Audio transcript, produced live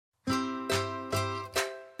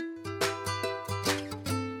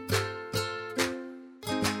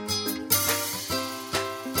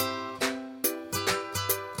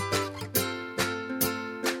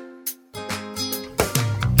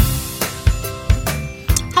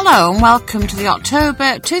Hello and welcome to the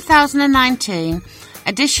October 2019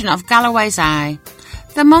 edition of Galloway's Eye,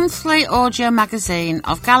 the monthly audio magazine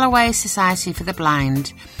of Galloway Society for the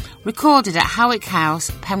Blind, recorded at Howick House,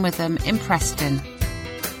 Penwitham in Preston.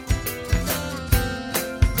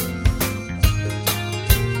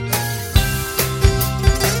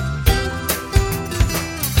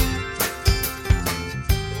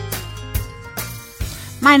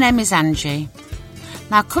 My name is Angie.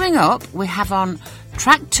 Now coming up we have on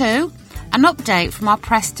Track 2 an update from our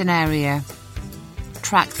Preston area.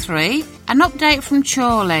 Track 3 an update from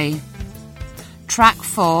Chorley. Track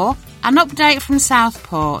 4 an update from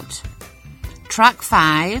Southport. Track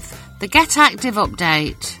 5 the Get Active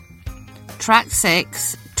update. Track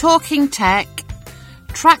 6 Talking Tech.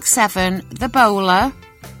 Track 7 the Bowler.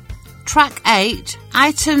 Track 8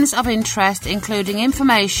 items of interest including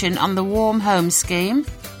information on the Warm Home Scheme.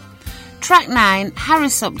 Track 9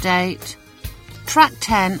 Harris update. Track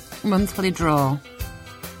 10 monthly draw.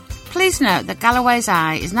 Please note that Galloway's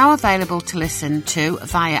Eye is now available to listen to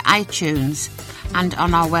via iTunes and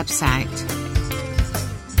on our website.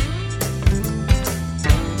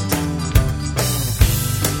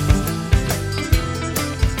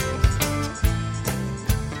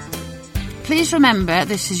 Please remember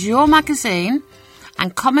this is your magazine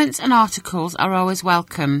and comments and articles are always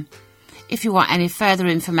welcome. If you want any further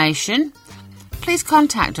information, please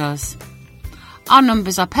contact us. Our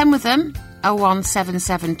numbers are Penwitham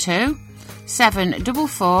 01772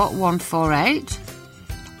 744 148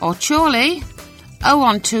 or Chorley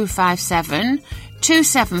 01257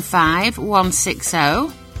 275 160,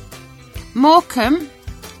 Morecambe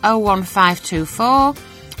 01524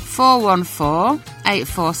 414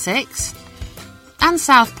 846 and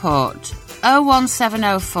Southport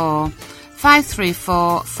 01704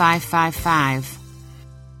 534 555.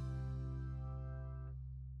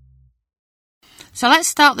 So let's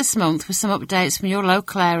start this month with some updates from your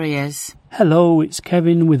local areas. Hello, it's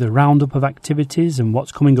Kevin with a roundup of activities and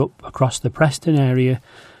what's coming up across the Preston area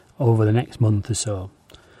over the next month or so.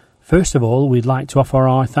 First of all, we'd like to offer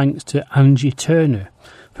our thanks to Angie Turner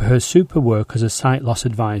for her super work as a sight loss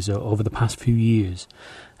advisor over the past few years,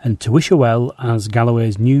 and to wish her well as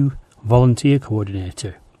Galloway's new volunteer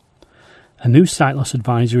coordinator. A new sight loss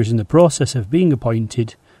advisor is in the process of being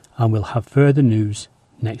appointed and we'll have further news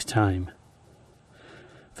next time.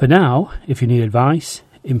 For now, if you need advice,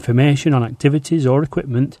 information on activities or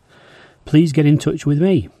equipment, please get in touch with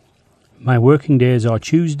me. My working days are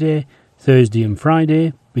Tuesday, Thursday and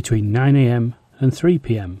Friday between 9 a.m. and 3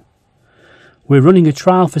 p.m. We're running a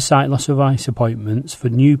trial for sight loss advice appointments for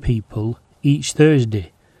new people each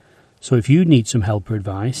Thursday. So if you need some help or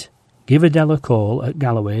advice, give Adele a call at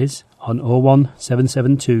Galloway's on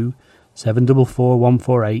 01772 744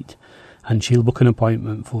 148 and she'll book an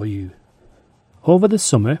appointment for you. Over the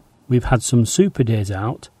summer, we've had some super days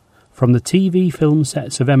out, from the TV film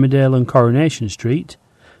sets of Emmerdale and Coronation Street,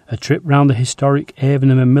 a trip round the historic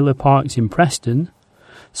Avenham and Miller Parks in Preston,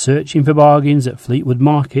 searching for bargains at Fleetwood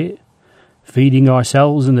Market, feeding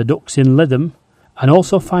ourselves and the ducks in Lytham, and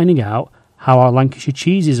also finding out how our Lancashire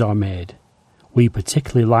cheeses are made. We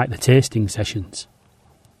particularly like the tasting sessions.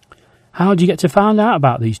 How do you get to find out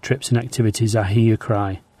about these trips and activities, I hear you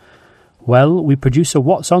cry? Well, we produce a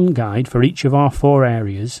What's On guide for each of our 4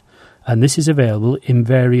 areas, and this is available in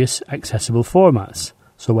various accessible formats,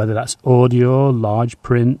 so whether that's audio, large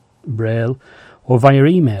print, braille, or via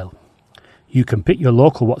email. You can pick your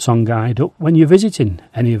local What's On guide up when you're visiting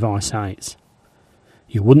any of our sites.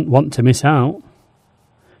 You wouldn't want to miss out.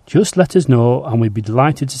 Just let us know and we'd be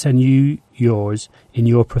delighted to send you yours in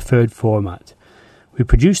your preferred format. We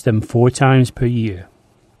produce them 4 times per year.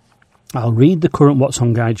 I'll read the current What's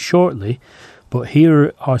On guide shortly, but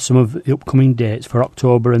here are some of the upcoming dates for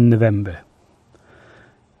October and November.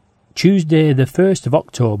 Tuesday the 1st of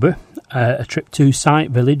October, a trip to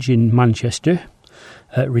Sight Village in Manchester.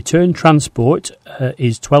 Return transport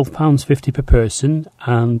is £12.50 per person,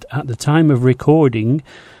 and at the time of recording,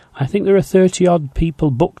 I think there are 30 odd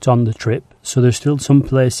people booked on the trip, so there's still some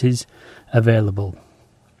places available.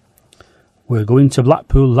 We're going to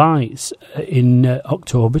Blackpool Lights in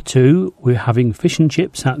October too. We're having fish and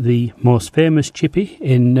chips at the most famous chippy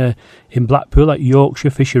in Blackpool at Yorkshire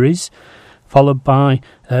Fisheries, followed by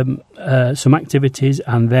some activities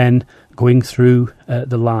and then going through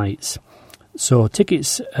the lights. So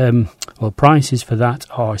tickets, prices for that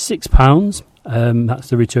are £6. That's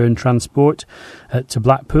the return transport to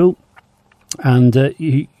Blackpool. And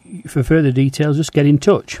for further details, just get in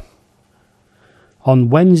touch.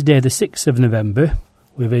 On Wednesday the 6th of November,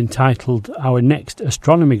 we've entitled our next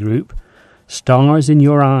astronomy group, Stars in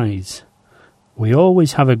Your Eyes. We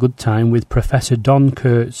always have a good time with Professor Don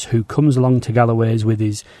Kurtz, who comes along to Galloway's with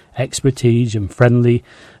his expertise and friendly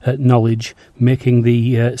knowledge, making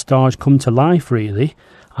the stars come to life, really.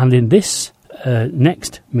 And in this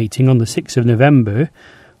next meeting on the 6th of November,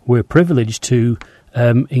 we're privileged to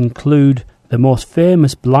include the most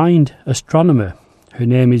famous blind astronomer. Her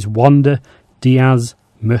name is Wanda Diaz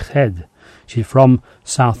Merched. She's from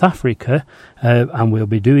South Africa, and we'll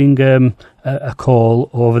be doing a call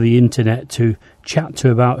over the internet to chat to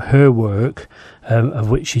her about her work, of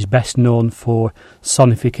which she's best known for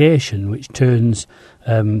sonification, which turns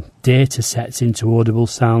data sets into audible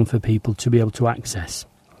sound for people to be able to access.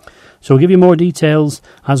 So we'll give you more details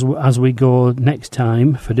as we go next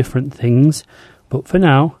time for different things. But for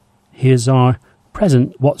now, here's our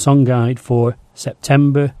present What's On guide for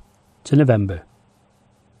September to November.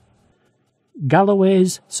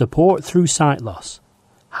 Galloway's support through sight loss.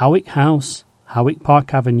 Howick House, Howick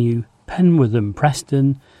Park Avenue, Penwortham,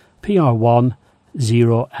 Preston, PR1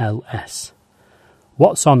 0LS.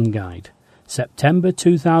 What's On guide, September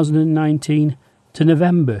 2019 to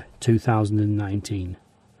November 2019.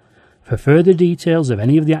 For further details of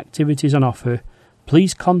any of the activities on offer,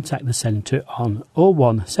 please contact the centre on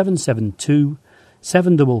 01772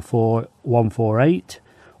 744 148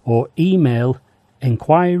 or email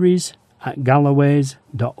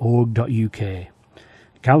enquiries@galloways.org.uk.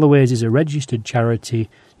 Galloways is a registered charity,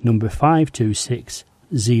 number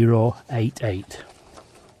 526088.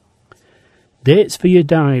 Dates for your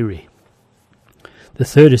diary. The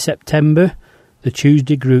 3rd of September, the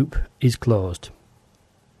Tuesday group is closed.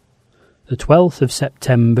 The 12th of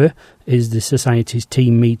September is the Society's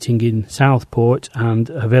team meeting in Southport and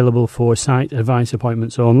available for site advice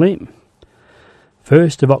appointments only.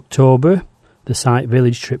 1st of October, the site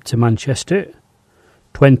village trip to Manchester.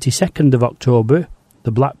 22nd of October,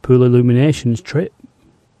 the Blackpool Illuminations trip.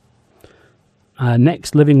 Our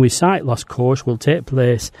next Living with Sight Loss course will take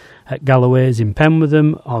place at Galloway's in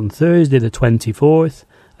Penwortham on Thursday the 24th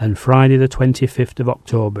and Friday the 25th of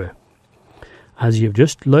October. As you've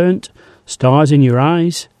just learnt, Stars in Your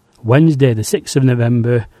Eyes, Wednesday the 6th of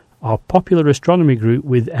November, our popular astronomy group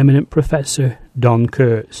with eminent Professor Don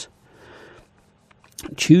Kurtz.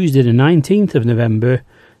 Tuesday the 19th of November,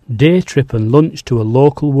 day trip and lunch to a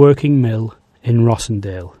local working mill in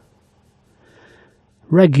Rossendale.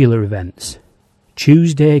 Regular events.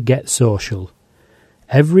 Tuesday Get Social.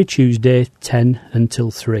 Every Tuesday 10 until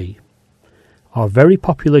 3. Our very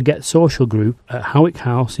popular Get Social group at Howick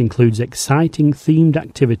House includes exciting themed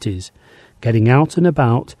activities, getting out and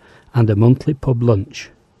about, and a monthly pub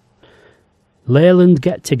lunch. Leyland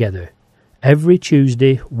Get Together, every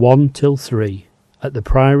Tuesday 1 till 3 at the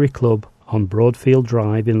Priory Club on Broadfield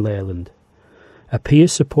Drive in Leyland. A peer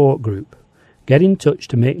support group. Get in touch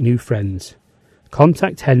to make new friends.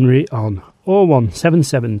 Contact Henry on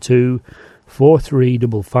 01772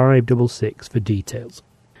 435566 for details.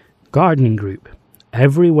 Gardening group,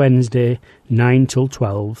 every Wednesday 9 till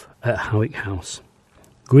 12 at Howick House.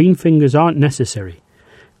 Green fingers aren't necessary.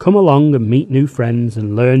 Come along and meet new friends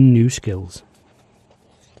and learn new skills.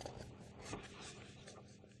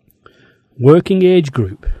 Working age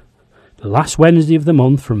group, the last Wednesday of the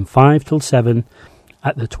month from 5 till 7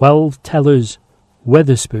 at the 12 Tellers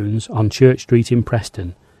Weatherspoons on Church Street in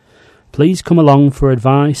Preston. Please come along for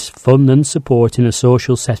advice, fun and support in a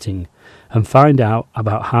social setting and find out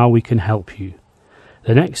about how we can help you.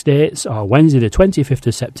 The next dates are Wednesday the 25th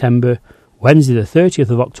of September, Wednesday the 30th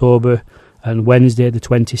of October and Wednesday the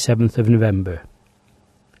 27th of November.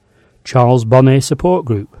 Charles Bonnet Support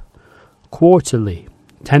Group, quarterly,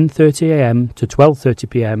 10:30am to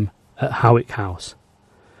 12:30pm at Howick House.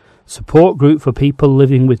 Support group for people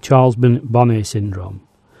living with Charles Bonnet syndrome.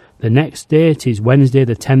 The next date is Wednesday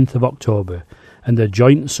the 10th of October and a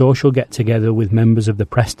joint social get-together with members of the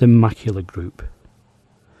Preston Macular Group.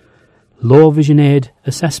 Low Vision Aid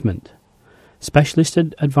Assessment. Specialist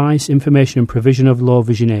advice, information and provision of low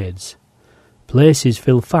vision aids. Places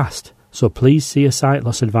fill fast, so please see a sight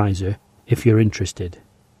loss advisor if you're interested.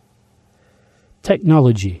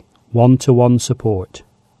 Technology, one-to-one support.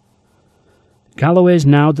 Galloway's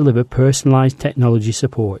now deliver personalised technology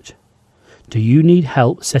support. Do you need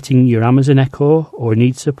help setting your Amazon Echo or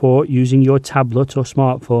need support using your tablet or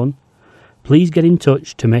smartphone? Please get in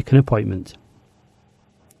touch to make an appointment.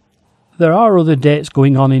 There are other dates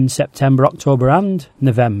going on in September, October and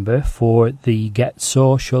November for the Get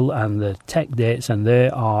Social and the tech dates, and they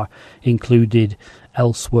are included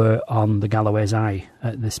elsewhere on the Galloway's Eye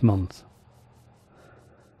this month.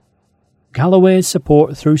 Galloway's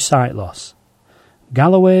support through sight loss.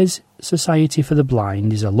 Galloway's Society for the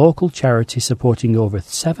Blind is a local charity supporting over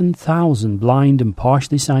 7,000 blind and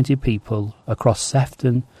partially sighted people across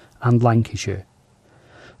Sefton and Lancashire.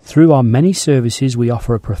 Through our many services, we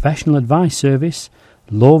offer a professional advice service,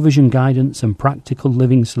 low vision guidance and practical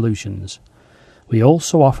living solutions. We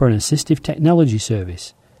also offer an assistive technology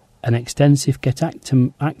service, an extensive Get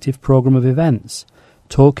Active programme of events,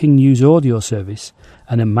 talking news audio service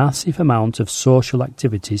and a massive amount of social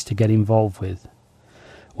activities to get involved with.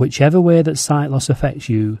 Whichever way that sight loss affects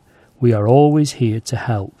you, we are always here to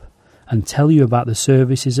help and tell you about the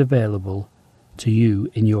services available to you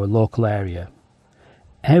in your local area.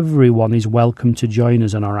 Everyone is welcome to join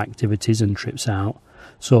us on our activities and trips out,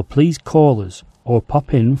 so please call us or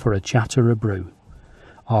pop in for a chat or a brew.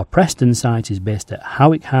 Our Preston site is based at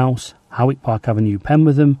Howick House, Howick Park Avenue,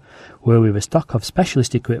 Penwortham, where we have a stock of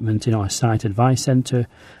specialist equipment in our site advice centre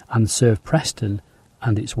and serve Preston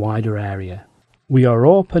and its wider area. We are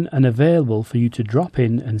open and available for you to drop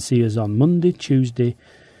in and see us on Monday, Tuesday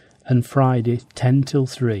and Friday 10 till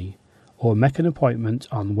 3, or make an appointment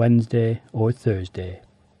on Wednesday or Thursday.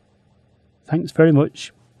 Thanks very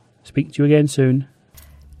much. Speak to you again soon.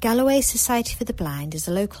 Galloway Society for the Blind is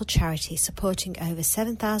a local charity supporting over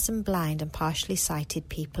 7,000 blind and partially sighted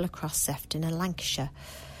people across Sefton and Lancashire.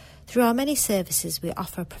 Through our many services, we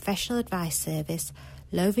offer a professional advice service,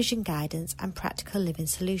 low vision guidance and practical living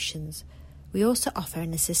solutions. We also offer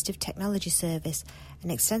an assistive technology service,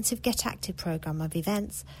 an extensive Get Active programme of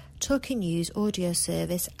events, talking news, audio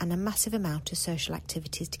service and a massive amount of social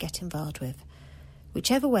activities to get involved with.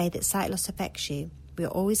 Whichever way that sight loss affects you, we are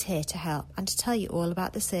always here to help and to tell you all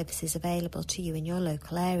about the services available to you in your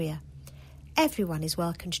local area. Everyone is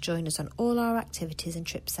welcome to join us on all our activities and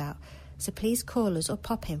trips out, so please call us or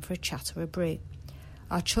pop in for a chat or a brew.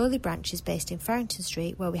 Our Chorley branch is based in Farrington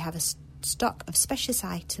Street, where we have a stock of specialist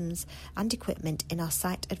items and equipment in our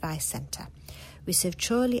site advice centre. We serve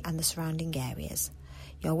Chorley and the surrounding areas.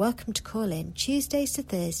 You're welcome to call in Tuesdays to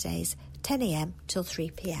Thursdays, 10 a.m. till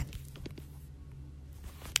 3 p.m.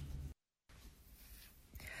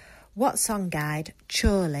 What Song Guide,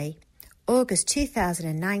 Chorley, August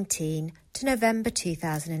 2019 to November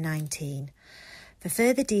 2019. For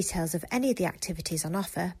further details of any of the activities on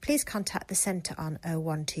offer, please contact the centre on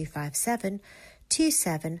 01257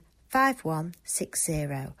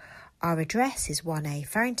 275160. Our address is 1A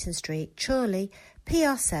Farrington Street, Chorley,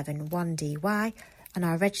 PR7 1DY, and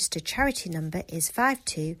our registered charity number is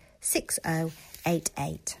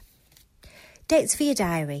 526088. Dates for your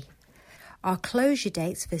diary. Our closure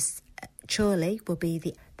dates for Chorley will be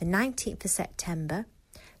the 19th of September,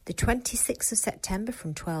 the 26th of September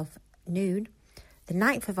from 12 noon, the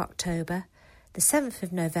 9th of October, the 7th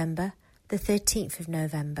of November, the 13th of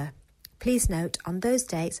November. Please note, on those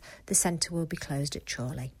dates, the centre will be closed at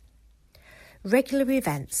Chorley. Regular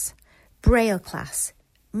events. Braille class,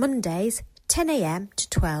 Mondays, 10 a.m. to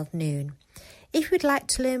 12 noon. If you would like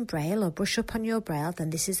to learn Braille or brush up on your Braille, then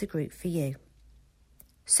this is the group for you.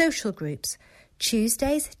 Social groups,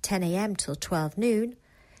 Tuesdays, 10 a.m. till 12 noon.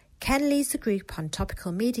 Ken leads the group on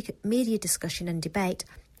topical media discussion and debate,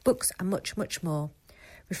 books and much, much more.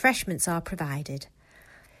 Refreshments are provided.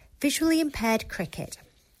 Visually impaired cricket,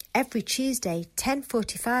 every Tuesday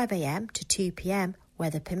 10:45 a.m. to 2 p.m,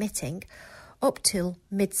 weather permitting, up till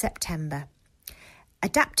mid-September.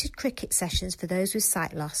 Adapted cricket sessions for those with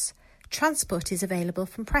sight loss. Transport is available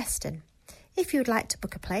from Preston. If you would like to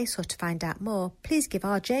book a place or to find out more, please give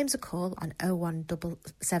our James a call on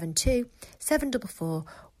 01772 744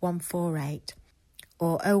 148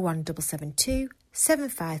 or 01772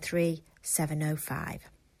 753 705.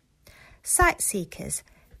 Sight Seekers,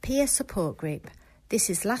 Peer Support Group. This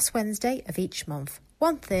is last Wednesday of each month,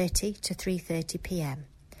 1:30 to 3:30 p.m.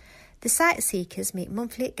 The Sight Seekers meet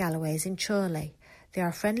monthly at Galloway's in Chorley. They are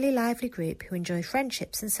a friendly, lively group who enjoy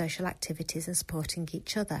friendships and social activities and supporting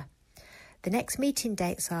each other. The next meeting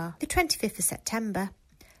dates are the 25th of September,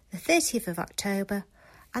 the 30th of October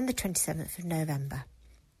and the 27th of November.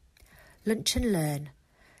 Lunch and Learn,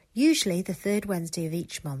 usually the third Wednesday of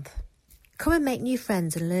each month. Come and make new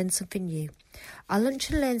friends and learn something new. Our Lunch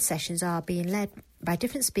and Learn sessions are being led by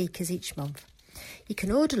different speakers each month. You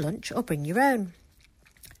can order lunch or bring your own.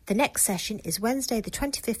 The next session is Wednesday the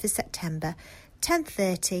 25th of September,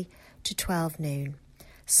 10:30 to 12 noon.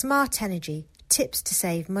 Smart Energy, tips to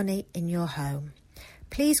save money in your home.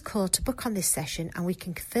 Please call to book on this session and we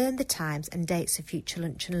can confirm the times and dates of future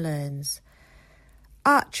Lunch and Learns.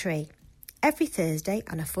 Archery, every Thursday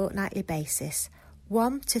on a fortnightly basis,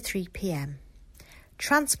 1 to 3 p.m.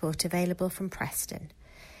 Transport available from Preston.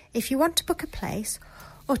 If you want to book a place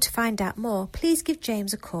or to find out more, please give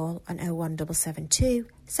James a call on 01772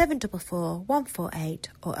 744 148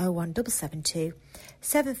 or 01772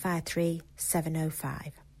 753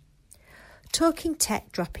 705. Talking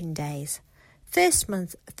Tech Drop-In Days. First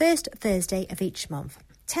Thursday of each month,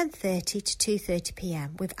 10:30 to 2:30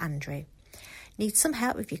 p.m. with Andrew. Need some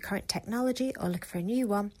help with your current technology or look for a new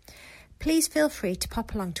one? Please feel free to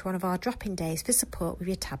pop along to one of our drop-in days for support with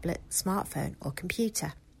your tablet, smartphone or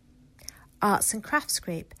computer. Arts and Crafts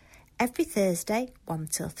Group, every Thursday, 1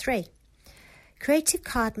 till 3. Creative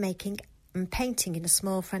card making and painting in a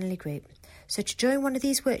small friendly group. So to join one of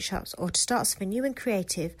these workshops or to start something new and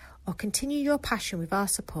creative or continue your passion with our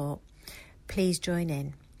support, please join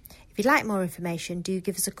in. If you'd like more information, do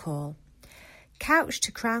give us a call. Couch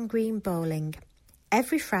to Crown Green Bowling,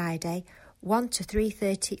 every Friday, 1 to 3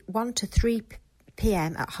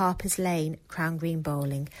 p.m. at Harper's Lane, Crown Green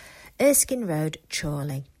Bowling, Erskine Road,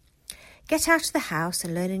 Chorley. Get out of the house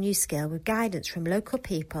and learn a new skill with guidance from local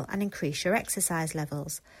people and increase your exercise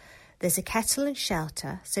levels. There's a kettle and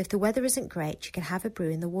shelter, so if the weather isn't great, you can have a brew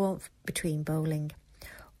in the warmth between bowling.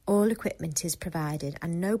 All equipment is provided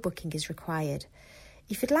and no booking is required.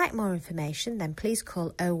 If you'd like more information, then please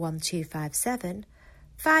call 01257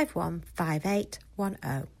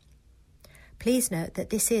 515810. Please note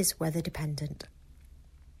that this is weather dependent.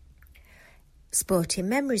 Sporting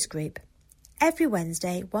Memories Group, every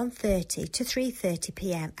Wednesday 1:30 to 3:30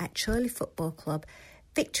 p.m. at Chorley Football Club,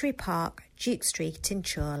 Victory Park, Duke Street in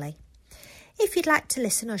Chorley. If you'd like to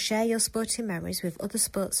listen or share your sporting memories with other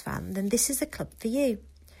sports fans, then this is the club for you.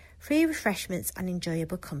 Free refreshments and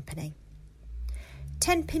enjoyable company.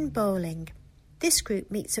 10-pin bowling. This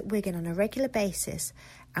group meets at Wigan on a regular basis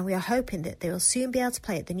and we are hoping that they will soon be able to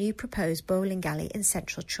play at the new proposed bowling alley in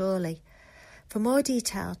central Chorley. For more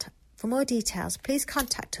details, please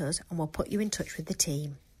contact us and we'll put you in touch with the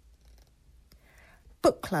team.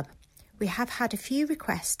 Book Club. We have had a few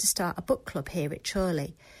requests to start a book club here at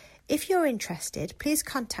Chorley. If you're interested, please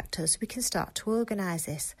contact us so we can start to organise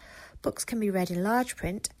this. Books can be read in large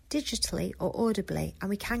print, digitally or audibly, and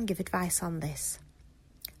we can give advice on this.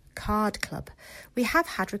 Card Club. We have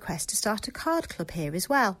had requests to start a card club here as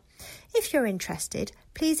well. If you're interested,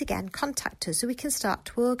 please again contact us so we can start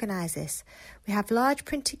to organise this. We have large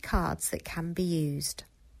printed cards that can be used.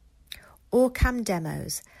 Orcam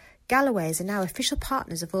Demos. Galloways are now official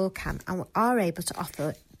partners of Orcam and are able to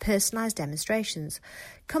offer personalised demonstrations.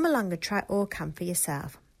 Come along and try Orcam for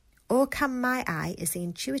yourself. Orcam My Eye is the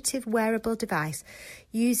intuitive wearable device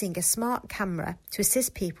using a smart camera to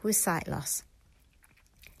assist people with sight loss.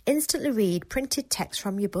 Instantly read printed text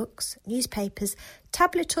from your books, newspapers,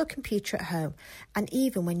 tablet or computer at home, and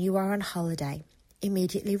even when you are on holiday.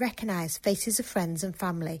 Immediately recognise faces of friends and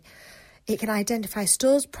family. It can identify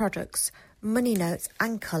stores, products, money notes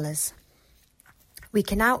and colours. We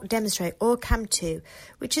can now demonstrate Orcam 2,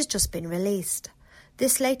 which has just been released.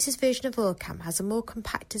 This latest version of Orcam has a more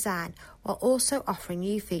compact design while also offering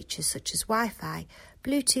new features such as Wi-Fi,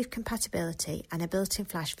 Bluetooth compatibility and a built-in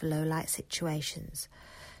flash for low-light situations.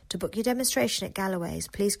 To book your demonstration at Galloway's,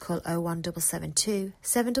 please call 01772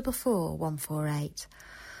 744 148.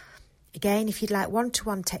 Again, if you'd like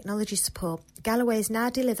one-to-one technology support, Galloway's now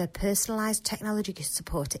deliver personalised technology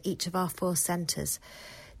support at each of our 4 centres.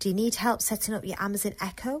 Do you need help setting up your Amazon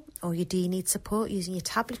Echo or do you need support using your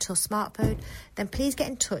tablet or smartphone? Then please get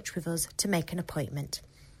in touch with us to make an appointment.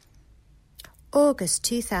 August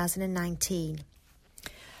 2019.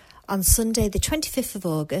 On Sunday the 25th of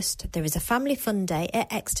August, there is a family fun day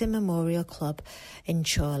at Exeter Memorial Club in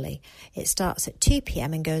Chorley. It starts at 2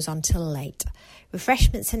 p.m. and goes on till late.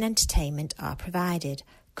 Refreshments and entertainment are provided.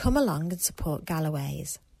 Come along and support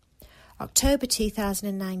Galloway's. October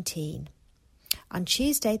 2019. On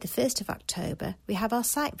Tuesday, the 1st of October, we have our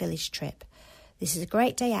Sight Village trip. This is a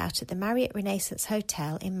great day out at the Marriott Renaissance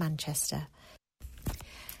Hotel in Manchester.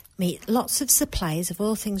 Meet lots of suppliers of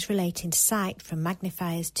all things relating to sight, from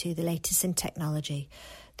magnifiers to the latest in technology.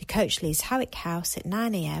 The coach leaves Howick House at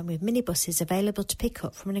 9 a.m. with minibuses available to pick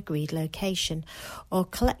up from an agreed location or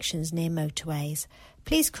collections near motorways.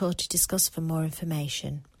 Please call to discuss for more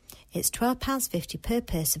information. It's £12.50 per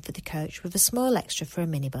person for the coach with a small extra for a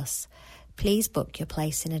minibus. Please book your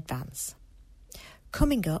place in advance.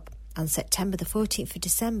 Coming up on September the 14th of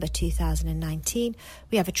December 2019,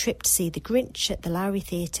 we have a trip to see The Grinch at the Lowry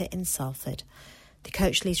Theatre in Salford. The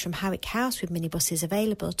coach leaves from Howick House with minibuses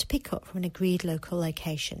available to pick up from an agreed local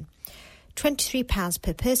location. £23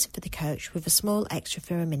 per person for the coach with a small extra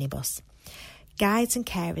for a minibus. Guides and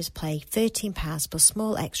carers pay £13 plus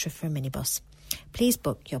small extra for a minibus. Please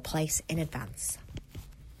book your place in advance.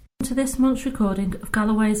 To this month's recording of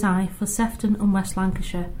Galloway's Eye for Sefton and West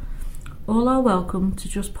Lancashire. All are welcome to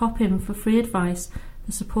just pop in for free advice,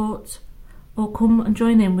 the support or come and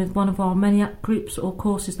join in with one of our many groups or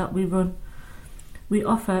courses that we run. We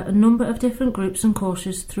offer a number of different groups and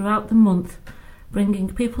courses throughout the month,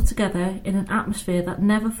 bringing people together in an atmosphere that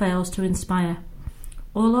never fails to inspire.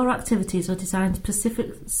 All our activities are designed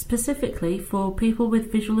specifically for people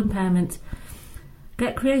with visual impairment.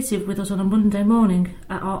 Get creative with us on a Monday morning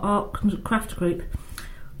at our art and craft group.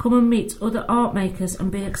 Come and meet other art makers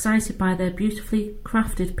and be excited by their beautifully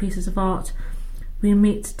crafted pieces of art. We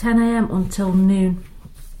meet 10 a.m. until noon.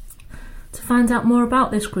 To find out more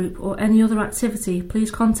about this group or any other activity,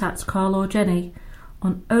 please contact Carl or Jenny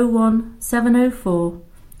on 01704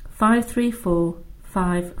 534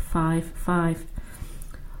 555.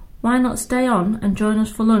 Why not stay on and join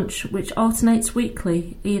us for lunch, which alternates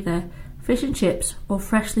weekly, either fish and chips or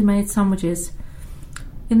freshly made sandwiches.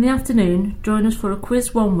 In the afternoon, join us for a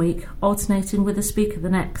quiz one week, alternating with a speaker the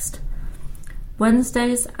next.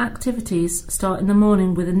 Wednesday's activities start in the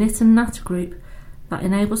morning with a knit and natter group that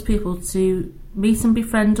enables people to meet and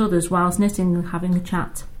befriend others whilst knitting and having a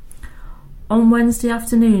chat. On Wednesday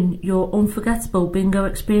afternoon, your unforgettable bingo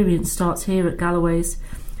experience starts here at Galloway's.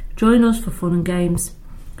 Join us for fun and games.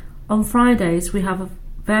 On Fridays, we have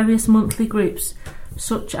various monthly groups,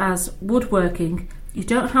 such as woodworking. You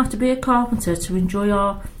don't have to be a carpenter to enjoy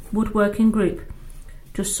our woodworking group,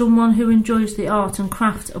 just someone who enjoys the art and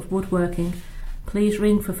craft of woodworking. Please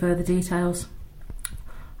ring for further details.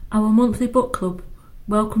 Our monthly book club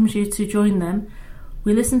welcomes you to join them.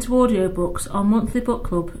 We listen to audiobooks. Our monthly book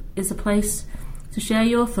club is a place to share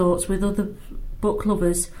your thoughts with other book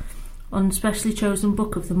lovers on a specially chosen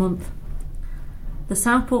book of the month. The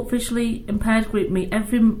Southport Visually Impaired group meet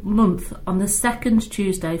every month on the second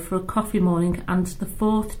Tuesday for a coffee morning and the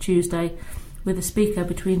fourth Tuesday with a speaker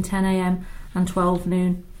between 10 a.m. and 12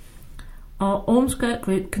 noon. Our Ormskirk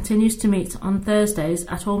group continues to meet on Thursdays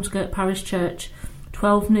at Ormskirk Parish Church,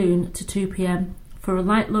 12 noon to 2 p.m. for a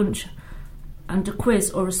light lunch and a quiz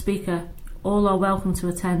or a speaker. All are welcome to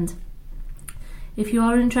attend. If you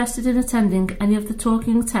are interested in attending any of the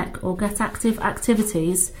Talking Tech or Get Active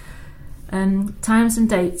activities, times and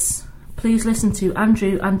dates, please listen to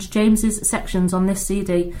Andrew and James's sections on this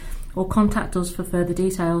CD or contact us for further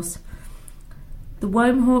details. The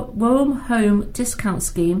Worm Home Discount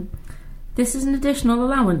Scheme. This is an additional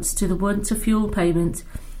allowance to the winter fuel payment.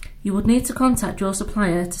 You would need to contact your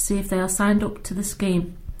supplier to see if they are signed up to the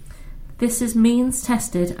scheme. This is means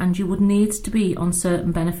tested and you would need to be on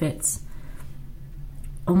certain benefits.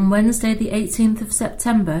 On Wednesday the 18th of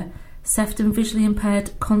September, Sefton Visually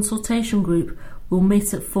Impaired Consultation Group will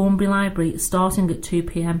meet at Formby Library starting at 2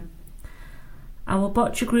 p.m. Our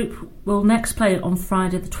Boccia Group will next play on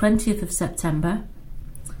Friday the 20th of September.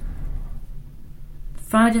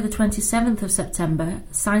 Friday the 27th of September,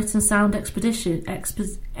 Sight and Sound Expedition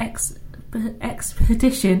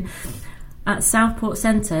at Southport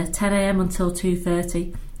Centre, 10 a.m. until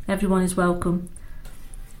 2:30. Everyone is welcome.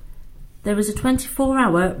 There is a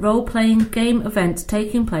 24-hour role-playing game event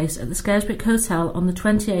taking place at the Scarisbrick Hotel on the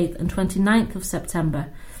 28th and 29th of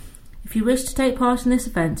September. If you wish to take part in this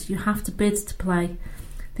event, you have to bid to play.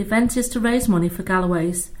 The event is to raise money for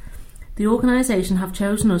Galloway's. The organisation have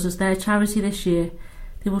chosen us as their charity this year.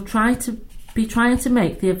 They will trying to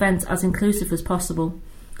make the event as inclusive as possible.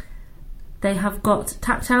 They have got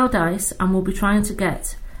tactile dice and will be trying to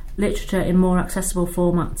get literature in more accessible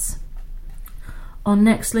formats. Our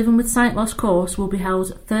next Living with Sight Loss course will be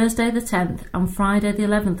held Thursday the 10th and Friday the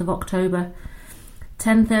 11th of October,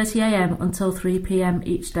 10:30 a.m. until 3 p.m.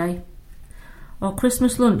 each day. Our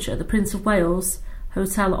Christmas lunch at the Prince of Wales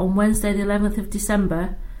Hotel on Wednesday the 11th of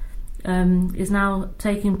December is now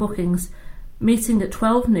taking bookings, meeting at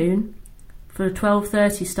 12 noon for a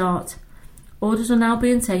 12:30 start. Orders are now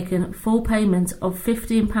being taken. Full payment of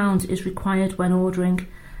 £15 is required when ordering.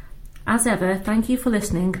 As ever, thank you for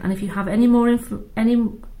listening, and if you have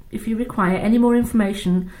if you require any more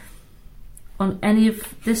information on any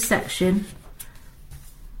of this section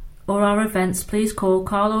or our events, please call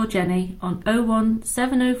Carl or Jenny on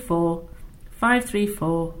 01704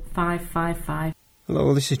 534 555.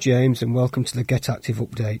 Hello, this is James and welcome to the Get Active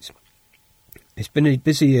update. It's been a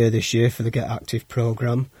busy year this year for the Get Active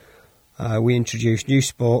programme. We introduced new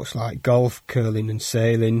sports like golf, curling and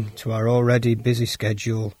sailing to our already busy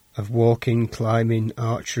schedule of walking, climbing,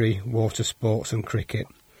 archery, water sports and cricket.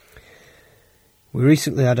 We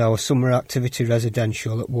recently had our summer activity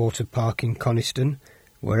residential at Water Park in Coniston,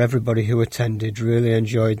 where everybody who attended really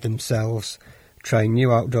enjoyed themselves, trying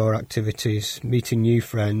new outdoor activities, meeting new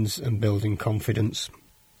friends and building confidence.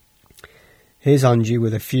 Here's Angie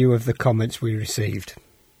with a few of the comments we received.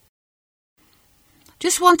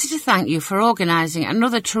 Just wanted to thank you for organising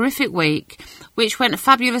another terrific week, which went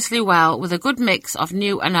fabulously well with a good mix of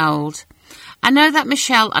new and old. I know that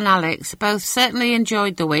Michelle and Alex both certainly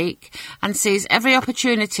enjoyed the week and seized every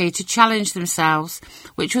opportunity to challenge themselves,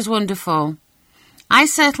 which was wonderful. I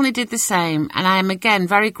certainly did the same, and I am again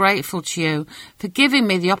very grateful to you for giving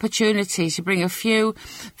me the opportunity to bring a few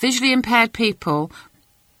visually impaired people.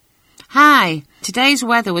 Hi, today's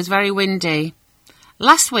weather was very windy.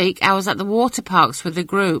 Last week I was at the water parks with the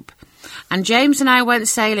group, and James and I went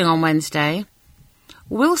sailing on Wednesday.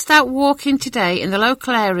 Whilst out walking today in the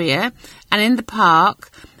local area and in the park,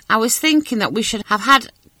 I was thinking that we should have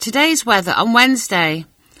had today's weather on Wednesday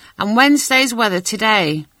and Wednesday's weather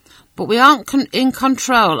today, but we aren't in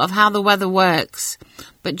control of how the weather works.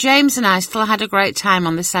 But James and I still had a great time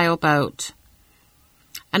on the sailboat.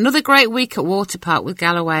 Another great week at Water Park with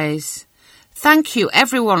Galloway's. Thank you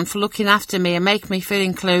everyone for looking after me and making me feel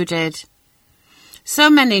included. So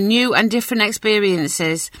many new and different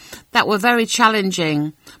experiences that were very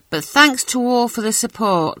challenging, but thanks to all for the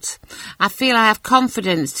support. I feel I have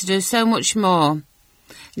confidence to do so much more.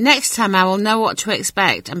 Next time I will know what to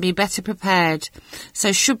expect and be better prepared,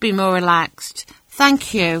 so should be more relaxed.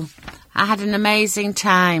 Thank you. I had an amazing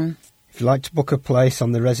time. If you'd like to book a place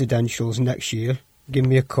on the residentials next year, give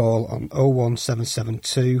me a call on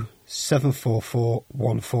 01772 744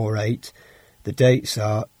 148. The dates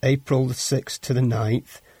are April the 6th to the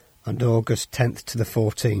 9th and August 10th to the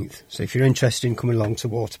 14th. So if you're interested in coming along to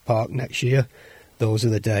Water Park next year, those are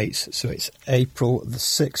the dates. So it's April the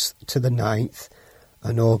 6th to the 9th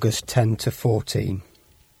and August 10 to 14.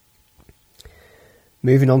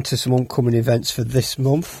 Moving on to some upcoming events for this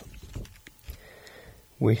month.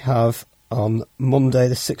 We have on Monday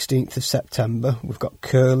the 16th of September, we've got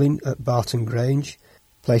curling at Barton Grange.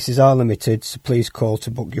 Places are limited, so please call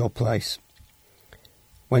to book your place.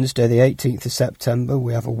 Wednesday the 18th of September,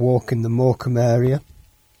 we have a walk in the Morecambe area,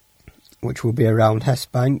 which will be around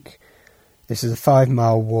Hessbank. This is a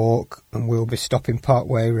 5-mile walk, and we'll be stopping part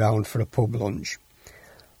way round for a pub lunch.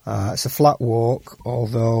 It's a flat walk,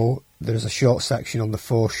 although there's a short section on the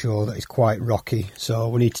foreshore that is quite rocky, so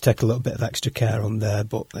we need to take a little bit of extra care on there,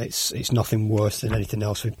 but it's nothing worse than anything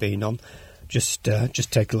else we've been on. Just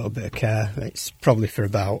take a little bit of care. It's probably for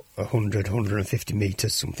about 150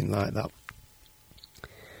 metres, something like that.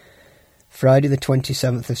 Friday the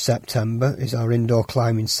 27th of September is our indoor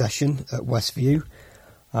climbing session at Westview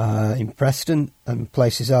in Preston, and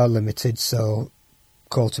places are limited, so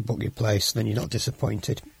call to book your place, then you're not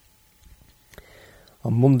disappointed.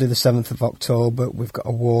 On Monday the 7th of October, we've got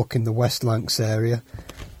a walk in the West Lancs area,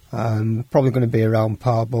 probably going to be around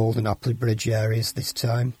Parbold and Apley Bridge areas this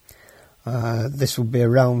time. This will be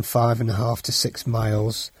around 5.5 to 6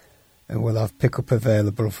 miles, and we'll have pick-up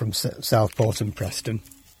available from Southport and Preston.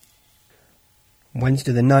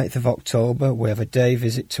 Wednesday the 9th of October, we have a day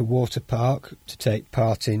visit to Water Park to take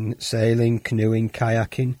part in sailing, canoeing,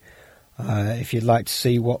 kayaking. If you'd like to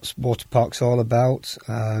see what Water Park's all about,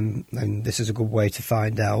 then this is a good way to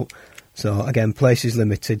find out. So again, place is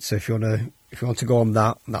limited, so if you want to go on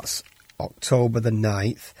that, that's October the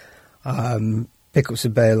 9th. Pickups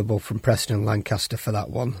available from Preston and Lancaster for that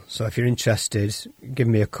one. So if you're interested, give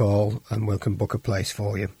me a call and we can book a place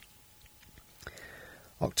for you.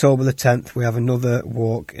 October the 10th, we have another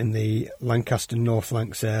walk in the Lancaster North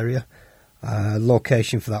Lancs area.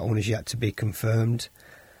 Location for that one is yet to be confirmed.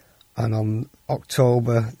 And on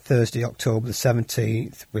Thursday, October the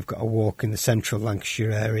 17th, we've got a walk in the Central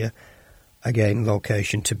Lancashire area. Again,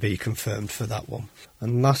 location to be confirmed for that one.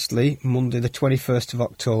 And lastly, Monday the 21st of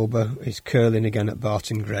October is curling again at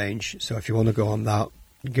Barton Grange. So if you want to go on that,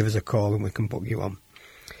 give us a call and we can book you on.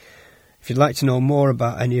 If you'd like to know more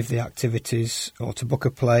about any of the activities or to book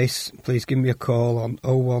a place, please give me a call on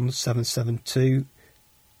 01772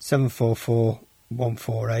 744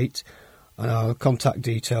 148 and our contact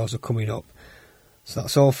details are coming up. So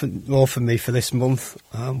that's all for me for this month,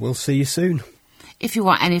 and we'll see you soon. If you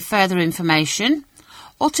want any further information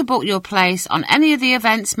or to book your place on any of the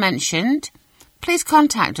events mentioned, please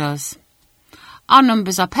contact us. Our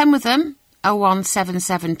numbers are Penwitham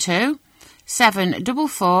 01772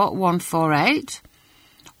 744 148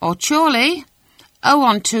 or Chorley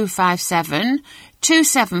 01257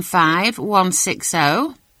 275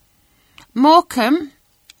 160, Morecambe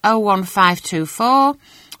 01524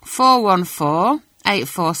 414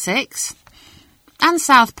 846 and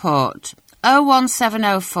Southport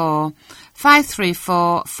 01704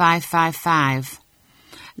 534 555.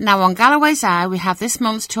 Now on Galloway's Eye we have this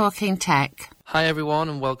month's Talking Tech. Hi everyone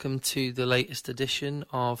and welcome to the latest edition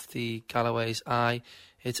of the Galloway's Eye.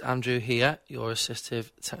 It's Andrew here, your Assistive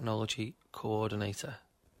Technology Coordinator.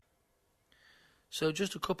 So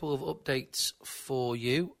just a couple of updates for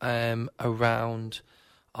you around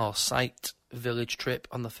our Sight Village trip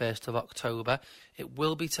on the 1st of October. It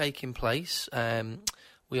will be taking place.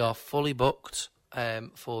 We are fully booked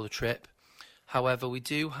for the trip. However, we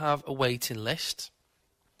do have a waiting list.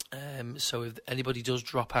 So if anybody does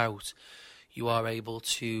drop out, you are able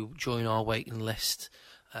to join our waiting list.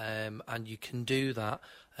 And you can do that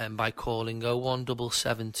by calling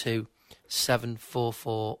 01772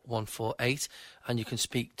 744 148, and you can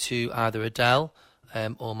speak to either Adele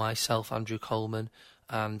or myself, Andrew Coleman,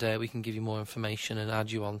 and we can give you more information and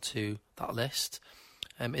add you onto that list.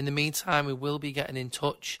 In the meantime, we will be getting in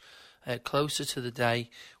touch closer to the day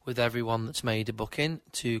with everyone that's made a booking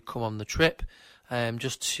to come on the trip,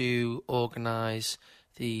 just to organise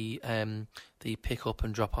the pick up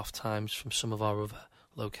and drop off times from some of our other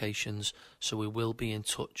locations. So we will be in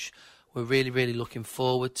touch. We're really looking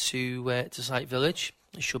forward to Sight Village.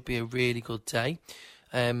 It should be a really good day.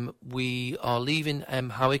 We are leaving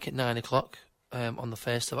Hawick at 9 o'clock on the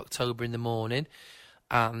 1st of October in the morning,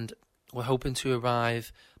 and we're hoping to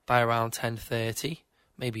arrive by around 10:30,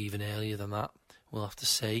 maybe even earlier than that. We'll have to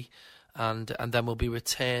see. And then we'll be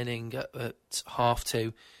returning at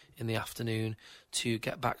 2:30 in the afternoon to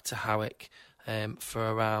get back to Hawick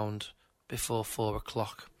for around before 4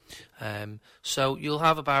 o'clock. So you'll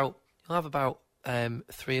have about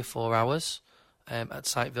 3 or 4 hours at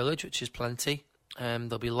Sight Village, which is plenty.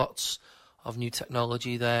 There'll be lots of new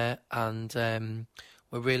technology there, and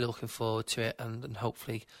we're really looking forward to it, and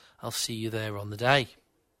hopefully I'll see you there on the day.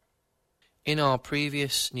 In our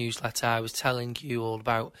previous newsletter, I was telling you all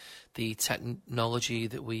about the technology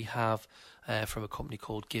that we have from a company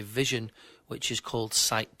called Give Vision, which is called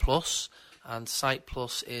Sight Plus. And Sight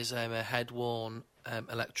Plus is a head-worn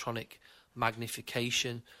electronic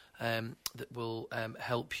magnification that will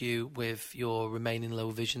help you with your remaining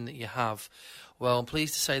low vision that you have. Well, I'm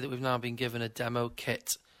pleased to say that we've now been given a demo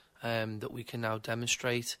kit that we can now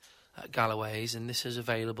demonstrate at Galloway's, and this is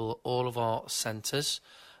available at all of our centres.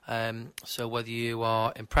 So whether you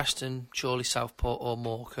are in Preston, Chorley, Southport or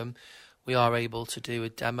Morecambe, we are able to do a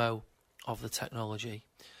demo of the technology.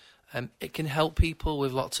 It can help people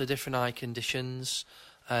with lots of different eye conditions.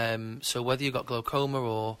 So whether you've got glaucoma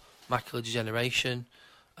or macular degeneration,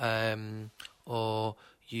 or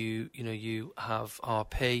you have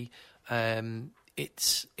RP,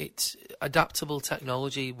 it's adaptable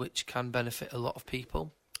technology which can benefit a lot of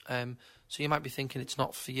people. So you might be thinking it's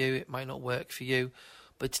not for you, it might not work for you,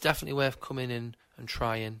 but it's definitely worth coming in and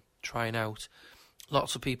trying out.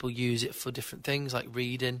 Lots of people use it for different things like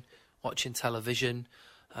reading, watching television,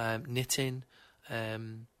 knitting,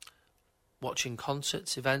 watching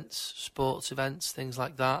concerts, events, sports events, things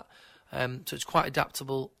like that. So it's quite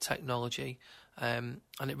adaptable technology, and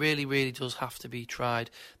it really does have to be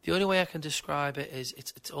tried. The only way I can describe it is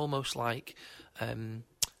it's almost like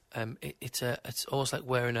it's almost like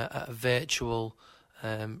wearing a virtual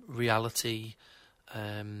reality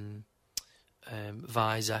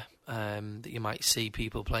visor that you might see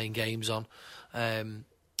people playing games on.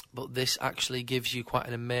 But this actually gives you quite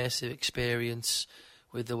an immersive experience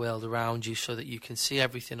with the world around you, so that you can see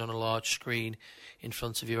everything on a large screen in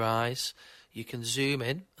front of your eyes. You can zoom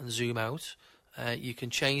in and zoom out. You can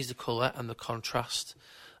change the colour and the contrast.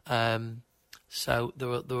 So there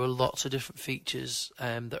are lots of different features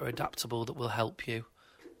that are adaptable that will help you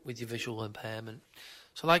with your visual impairment.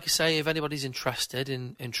 So like I say, if anybody's interested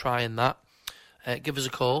in trying that, give us a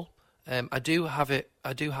call. I do have it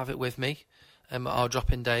with me at our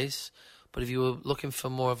drop-in days. But if you were looking for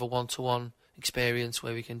more of a one-to-one experience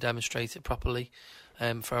where we can demonstrate it properly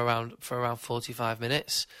for around 45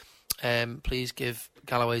 minutes, please give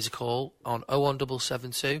Galloway's a call on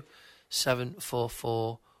 01772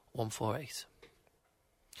 744 148.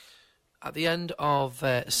 At the end of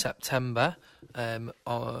September,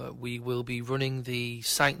 we will be running the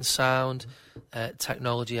Sight and Sound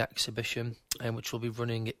Technology Exhibition, which will be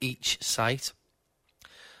running at each site.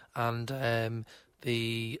 And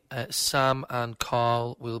Sam and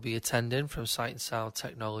Carl will be attending from Sight and Sound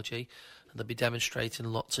Technology, and they'll be demonstrating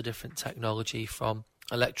lots of different technology from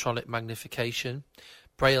electronic magnification,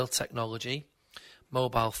 braille technology,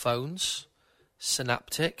 mobile phones,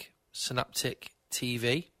 Synaptic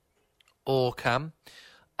TV, Orcam,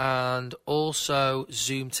 and also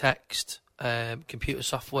Zoom Text computer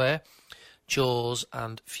software, JAWS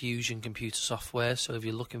and Fusion computer software. So if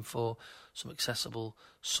you're looking for some accessible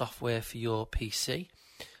software for your PC.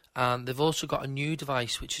 And they've also got a new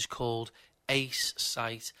device which is called Ace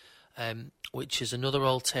Sight, which is another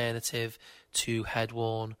alternative to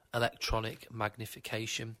head-worn electronic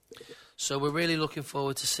magnification. So we're really looking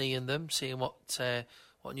forward to seeing them, seeing what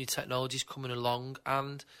what new technology is coming along.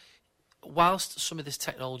 And whilst some of this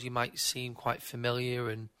technology might seem quite familiar,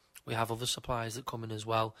 and we have other suppliers that come in as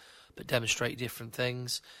well, but demonstrate different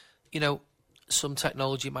things, some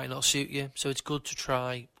technology might not suit you, so it's good to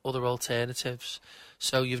try other alternatives.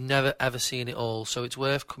 So you've never ever seen it all, so it's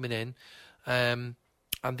worth coming in. And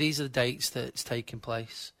these are the dates that it's taking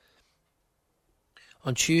place.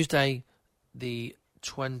 On Tuesday, the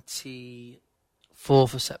 24th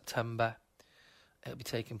of September, it'll be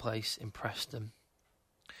taking place in Preston.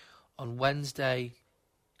 On Wednesday,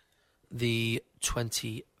 the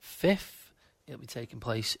 25th, it'll be taking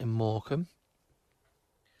place in Morecambe.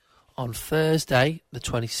 On Thursday, the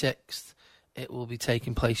 26th, it will be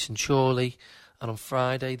taking place in Chorley. And on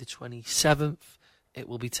Friday, the 27th, it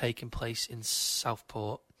will be taking place in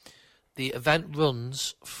Southport. The event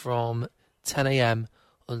runs from 10 a.m.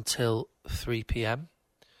 until 3 p.m.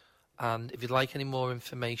 And if you'd like any more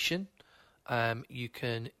information, you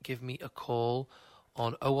can give me a call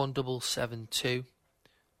on 01772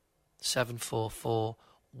 744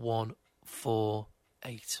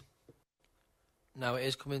 148. Now, it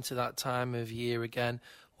is coming to that time of year again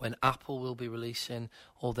when Apple will be releasing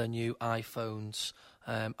all their new iPhones,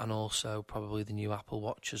 and also probably the new Apple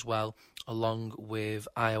Watch as well, along with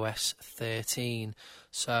iOS 13.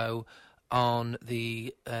 So on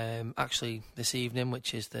the actually this evening,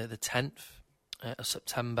 which is the 10th of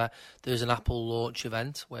September, there's an Apple launch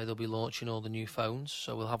event where they'll be launching all the new phones.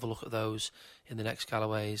 So we'll have a look at those in the next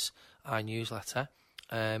Galloway's iNewsletter.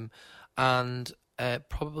 And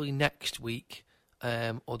probably next week,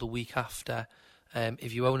 or the week after,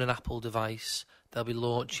 if you own an Apple device, they'll be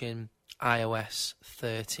launching iOS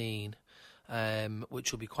 13,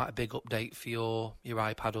 which will be quite a big update for your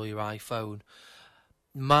iPad or your iPhone.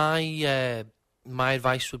 My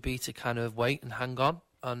advice would be to kind of wait and hang on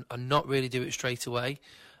and not really do it straight away.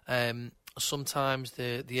 Sometimes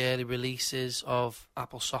the early releases of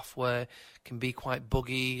Apple software can be quite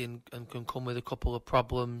buggy and can come with a couple of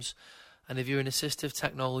problems. And if you're an assistive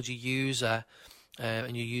technology user,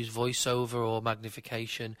 and you use voiceover or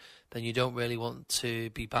magnification, then you don't really want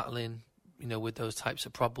to be battling, with those types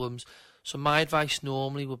of problems. So my advice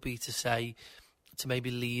normally would be to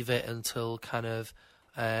maybe leave it until kind of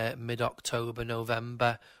mid-October,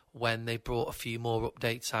 November, when they brought a few more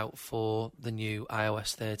updates out for the new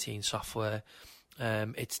iOS 13 software.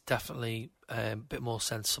 It's definitely a bit more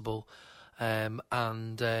sensible, and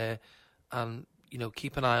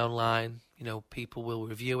keep an eye online. People will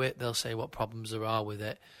review it. They'll say what problems there are with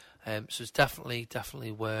it. So it's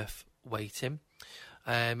definitely worth waiting.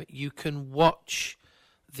 You can watch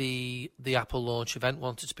the Apple launch event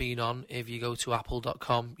once it's been on. If you go to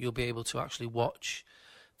apple.com, you'll be able to actually watch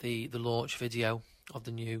the launch video of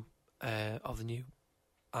the new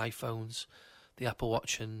iPhones, the Apple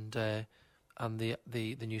Watch, and the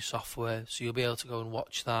new software. So you'll be able to go and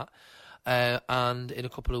watch that. And in a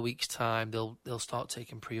couple of weeks' time, they'll start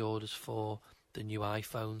taking pre-orders for the new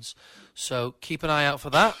iPhones. So keep an eye out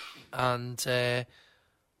for that, and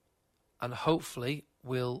hopefully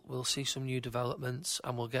we'll see some new developments,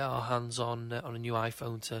 and we'll get our hands on a new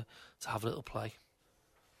iPhone to have a little play.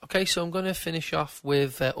 Okay, so I'm going to finish off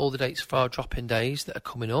with all the dates for our drop-in days that are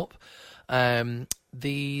coming up.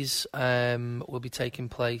 These will be taking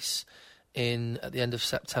place at the end of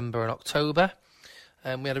September and October.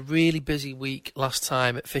 We had a really busy week last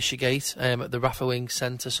time at Fishergate, at the Rafa Wings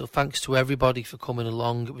Centre, so thanks to everybody for coming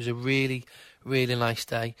along. It was a really, really nice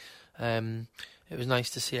day. It was nice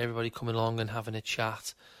to see everybody coming along and having a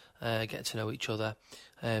chat, getting to know each other.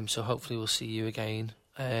 So hopefully we'll see you again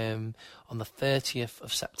on the 30th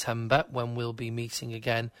of September, when we'll be meeting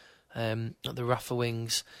again at the Rafa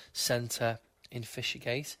Wings Centre in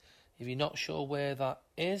Fishergate. If you're not sure where that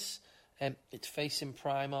is, it's facing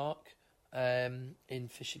Primark. In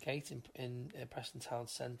Fishergate, in Preston Town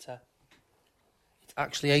Centre. It's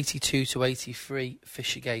actually 82 to 83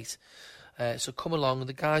 Fishergate. So come along.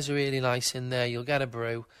 The guys are really nice in there. You'll get a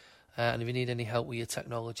brew. And if you need any help with your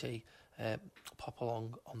technology, pop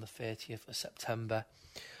along on the 30th of September.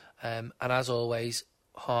 And as always,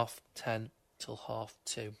 10:30 till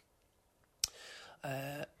 2:30.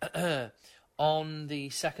 On the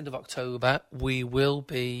 2nd of October, we will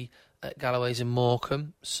be at Galloway's in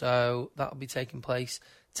Morecambe, so that'll be taking place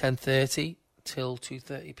 10:30 till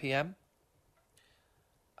 2:30 p.m.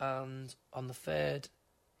 And on the 3rd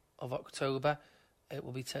of October, it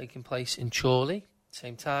will be taking place in Chorley,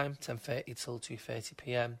 same time, 10:30 till 2:30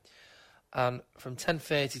 p.m. And from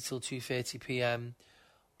 10:30 till 2:30 p.m.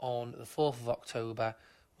 on the 4th of October,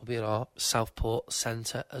 we'll be at our Southport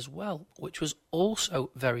Centre as well, which was also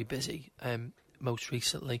very busy most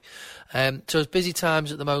recently. So it's busy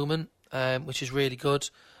times at the moment. which is really good.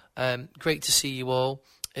 Great to see you all.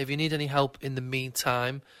 If you need any help in the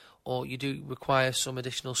meantime, or you do require some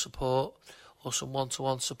additional support or some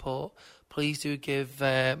one-to-one support, please do give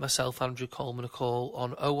myself, Andrew Coleman, a call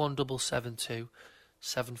on 01772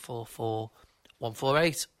 744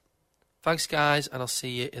 148. Thanks, guys, and I'll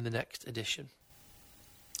see you in the next edition.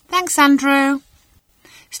 Thanks, Andrew.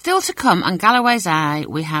 Still to come on Galloway's Eye,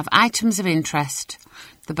 we have items of interest,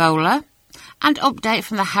 the bowler, and update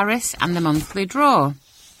from the Harris and the monthly draw.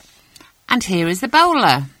 And here is the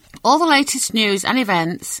bowler. All the latest news and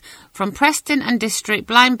events from Preston and District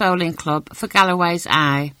Blind Bowling Club for Galloway's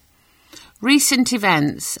Eye. Recent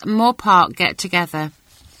events, Moor Park get-together.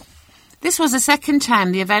 This was the second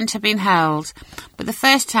time the event had been held, but the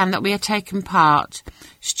first time that we had taken part.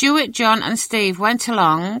 Stuart, John and Steve went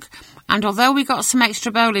along, and although we got some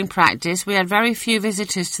extra bowling practice, we had very few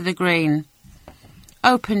visitors to the green.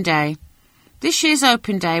 Open Day. This year's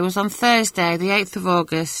Open Day was on Thursday, the 8th of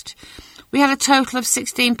August. We had a total of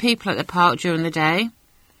 16 people at the park during the day.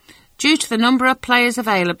 Due to the number of players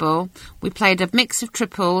available, we played a mix of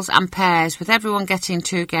triples and pairs, with everyone getting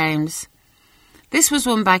 2 games. This was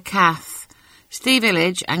won by Kath, Steve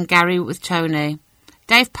Illage and Gary with Tony,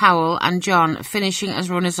 Dave Powell and John finishing as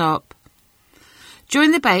runners-up.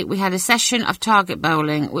 During the break, we had a session of target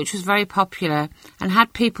bowling, which was very popular and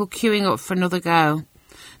had people queuing up for another go.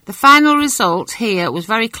 The final result here was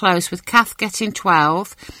very close, with Kath getting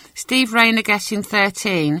 12, Steve Rayner getting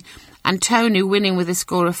 13 and Tony winning with a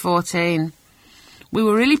score of 14. We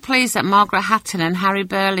were really pleased that Margaret Hatton and Harry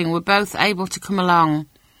Burling were both able to come along.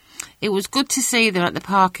 It was good to see them at the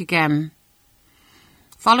park again.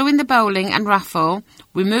 Following the bowling and raffle,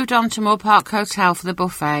 we moved on to Moor Park Hotel for the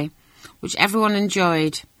buffet, which everyone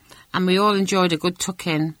enjoyed, and we all enjoyed a good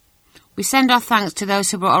tuck-in. We send our thanks to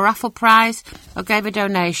those who brought a raffle prize or gave a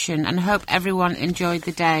donation, and hope everyone enjoyed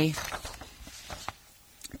the day.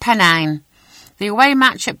 Pennine. The away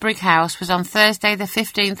match at Brighouse was on Thursday the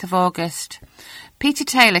 15th of August. Peter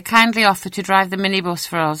Taylor kindly offered to drive the minibus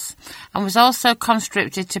for us and was also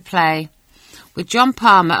conscripted to play. With John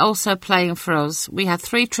Palmer also playing for us, we had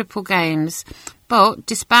 3 triple games, but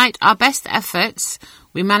despite our best efforts,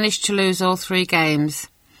 we managed to lose all 3 games.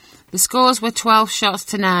 The scores were 12 shots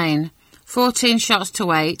to 9, 14 shots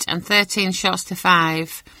to 8 and 13 shots to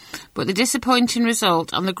 5, but the disappointing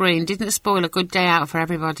result on the green didn't spoil a good day out for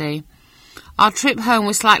everybody. Our trip home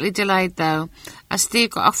was slightly delayed though, as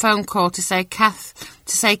Steve got a phone call to say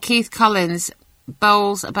Keith Collins'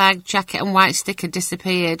 bowls, bag, jacket and white stick had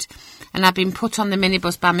disappeared and had been put on the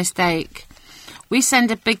minibus by mistake. We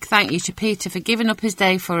send a big thank you to Peter for giving up his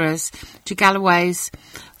day for us, to Galloway's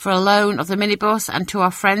for a loan of the minibus, and to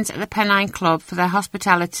our friends at the Pennine Club for their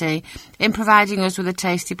hospitality in providing us with a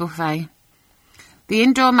tasty buffet. The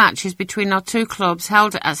indoor matches between our 2 clubs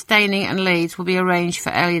held at Steyning and Leeds will be arranged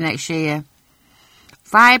for early next year.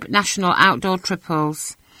 Vibe National Outdoor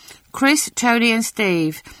Triples. Chris, Tony and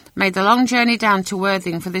Steve made the long journey down to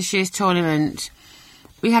Worthing for this year's tournament.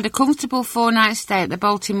 We had a comfortable 4-night stay at the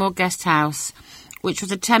Baltimore Guest House, which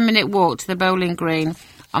was a 10-minute walk to the bowling green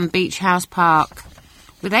on Beach House Park.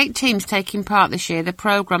 With 8 teams taking part this year, the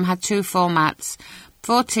programme had 2 formats.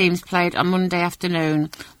 4 teams played on Monday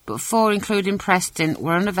afternoon, but 4, including Preston,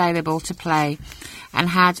 were unavailable to play and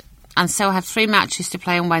so had 3 matches to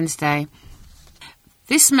play on Wednesday.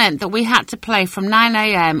 This meant that we had to play from 9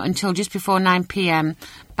 a.m. until just before 9 p.m,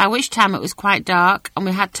 by which time it was quite dark and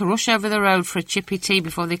we had to rush over the road for a chippy tea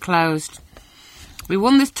before they closed. We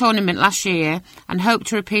won this tournament last year and hoped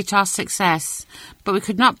to repeat our success, but we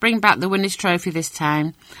could not bring back the winners' trophy this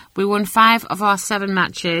time. We won 5 of our 7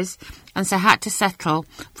 matches and so had to settle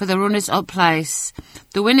for the runners-up place.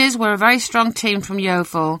 The winners were a very strong team from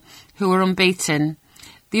Yeovil, who were unbeaten.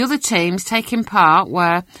 The other teams taking part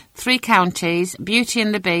were 3 counties, Beauty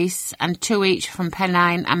and the Beasts, and 2 each from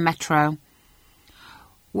Pennine and Metro.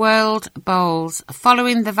 World Bowls.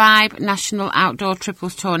 Following the Vibe National Outdoor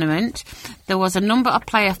Triples Tournament, there was a number of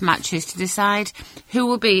playoff matches to decide who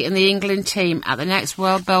will be in the England team at the next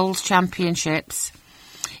World Bowls Championships.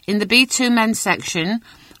 In the B2 men's section,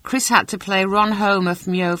 Chris had to play Ron Homer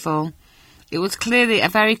from Yeovil. It was clearly a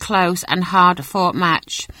very close and hard-fought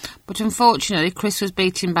match, but unfortunately Chris was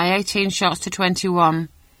beaten by 18 shots to 21.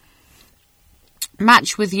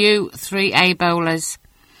 Match with U3A bowlers.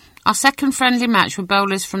 Our second friendly match with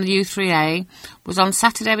bowlers from the U3A was on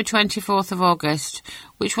Saturday the 24th of August,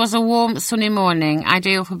 which was a warm, sunny morning,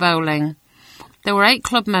 ideal for bowling. There were 8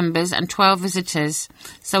 club members and 12 visitors,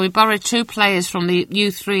 so we borrowed 2 players from the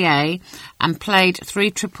U3A and played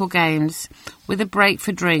 3 triple games, with a break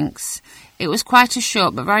for drinks. It was quite a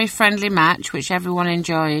short but very friendly match, which everyone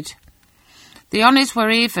enjoyed. The honours were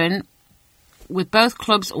even with both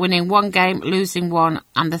clubs winning one game, losing one,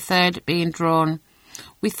 and the third being drawn.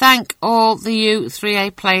 We thank all the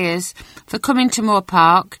U3A players for coming to Moore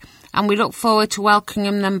Park, and we look forward to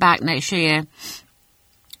welcoming them back next year.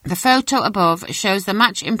 The photo above shows the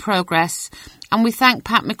match in progress, and we thank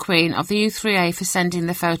Pat McQueen of the U3A for sending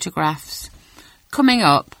the photographs. Coming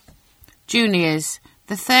up, juniors.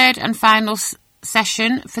 The third and final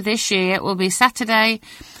session for this year will be Saturday,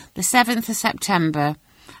 the 7th of September,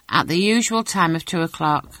 at the usual time of 2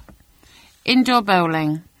 o'clock. Indoor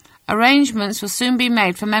bowling. Arrangements will soon be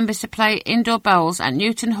made for members to play indoor bowls at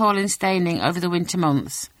Newton Hall in Staining over the winter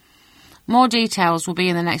months. More details will be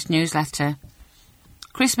in the next newsletter.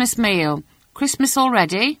 Christmas meal. Christmas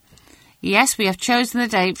already? Yes, we have chosen the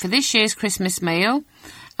date for this year's Christmas meal.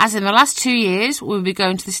 As in the last 2 years, we will be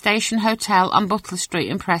going to the Station Hotel on Butler Street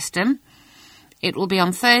in Preston. It will be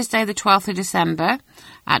on Thursday the 12th of December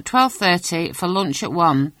at 12:30 for lunch at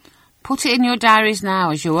 1. Put it in your diaries now,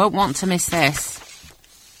 as you won't want to miss this.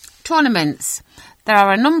 Tournaments. There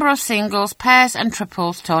are a number of singles, pairs and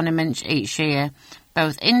triples tournaments each year,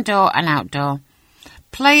 both indoor and outdoor.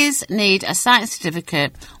 Players need a sight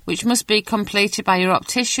certificate, which must be completed by your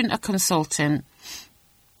optician or consultant.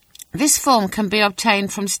 This form can be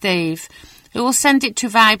obtained from Steve, who will send it to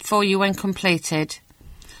Vibe for you when completed.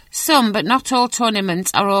 Some, but not all,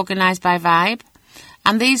 tournaments are organised by Vibe,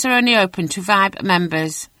 and these are only open to Vibe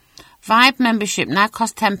members. Vibe membership now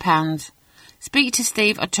costs £10. Speak to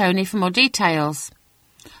Steve or Tony for more details.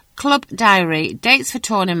 Club diary. Dates for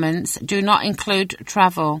tournaments do not include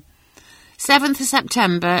travel. 7th of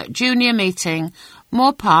September, junior meeting,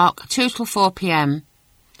 Moore Park, 2 till 4 p.m.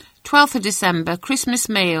 12th of December, Christmas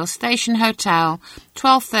meal, Station Hotel,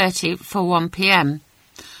 12:30 for 1 p.m.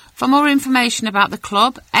 For more information about the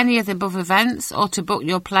club, any of the above events, or to book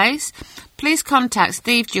your place, please contact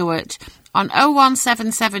Steve Jewett on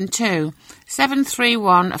 01772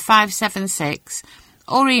 731 576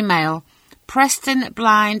 or email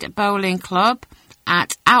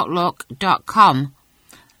prestonblindbowlingclub@outlook.com.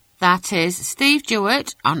 That is Steve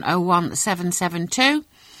Jewett on 01772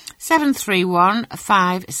 731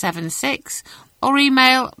 576 or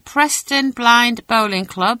email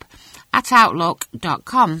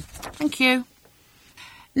prestonblindbowlingclub@outlook.com. Thank you.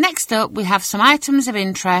 Next up, we have some items of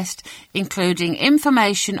interest, including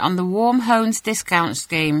information on the Warm Homes discount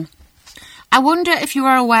scheme. I wonder if you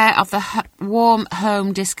are aware of the Warm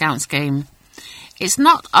Home discount scheme. It's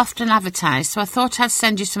not often advertised, so I thought I'd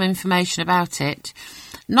send you some information about it,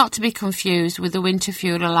 not to be confused with the winter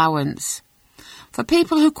fuel allowance. For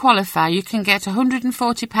people who qualify, you can get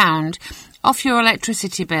 £140 off your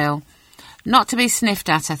electricity bill. Not to be sniffed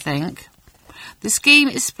at, I think. The scheme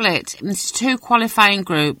is split into 2 qualifying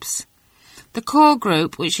groups. The core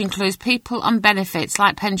group, which includes people on benefits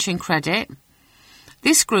like pension credit.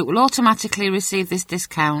 This group will automatically receive this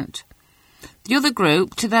discount. The other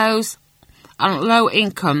group, to those on low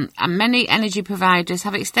income, and many energy providers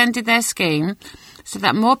have extended their scheme so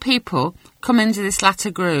that more people come into this latter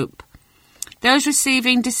group. Those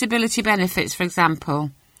receiving disability benefits, for example.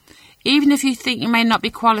 Even if you think you may not be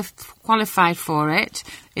qualified for it,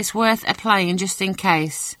 it's worth applying just in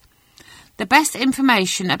case. The best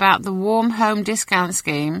information about the Warm Home discount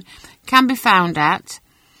scheme can be found at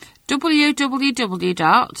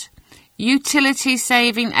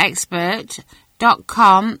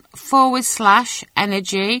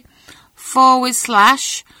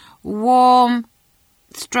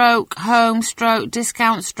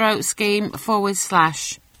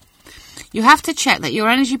You have to check that your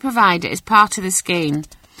energy provider is part of the scheme.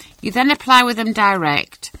 You then apply with them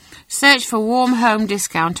direct. Search for Warm Home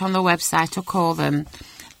Discount on the website or call them.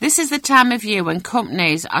 This is the time of year when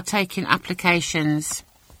companies are taking applications.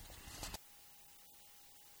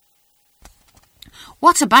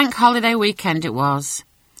 What a bank holiday weekend it was.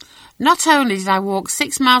 Not only did I walk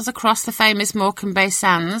 6 miles across the famous Morecambe Bay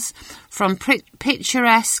Sands from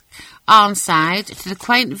picturesque Arnside to the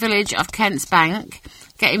quaint village of Kent's Bank,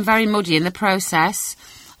 getting very muddy in the process,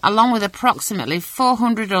 along with approximately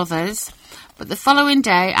 400 others, but the following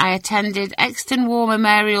day I attended Exton War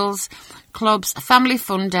Memorials Club's Family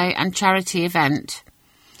Fun Day and charity event.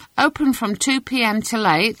 Open from 2 p.m. till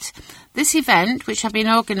 8, this event, which had been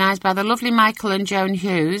organised by the lovely Michael and Joan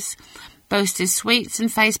Hughes, boasted sweets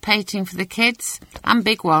and face painting for the kids and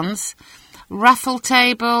big ones, raffle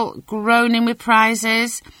table, groaning with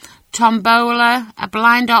prizes, tombola, a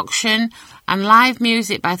blind auction, and live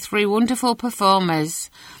music by 3 wonderful performers,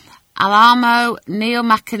 Alamo, Neil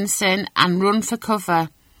Mackinson and Run for Cover.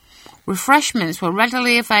 Refreshments were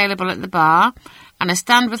readily available at the bar, and a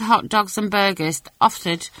stand with hot dogs and burgers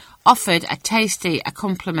offered a tasty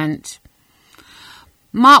accompaniment.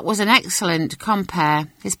 Mark was an excellent compere.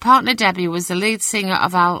 His partner Debbie was the lead singer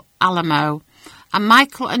of Alamo, and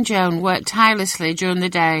Michael and Joan worked tirelessly during the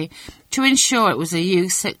day to ensure it was a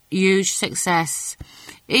huge success.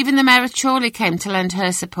 Even the Mayor of Chorley came to lend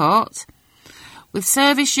her support. With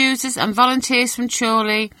service users and volunteers from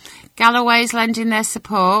Chorley, Galloway's lending their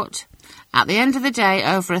support. At the end of the day,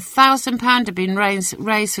 over £1,000 had been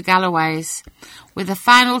raised for Galloway's, with a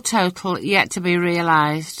final total yet to be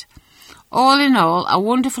realised. All in all, a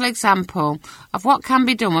wonderful example of what can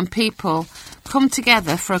be done when people come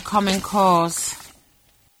together for a common cause.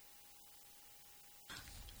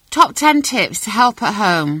 Top 10 tips to help at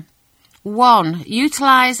home. 1.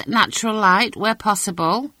 Utilise natural light where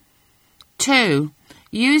possible. 2.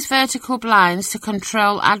 Use vertical blinds to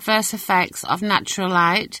control adverse effects of natural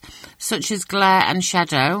light, such as glare and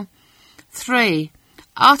shadow. 3.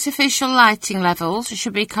 Artificial lighting levels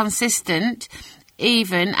should be consistent,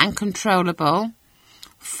 even and controllable.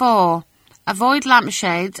 4. Avoid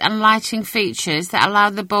lampshades and lighting features that allow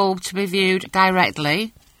the bulb to be viewed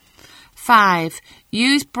directly. 5.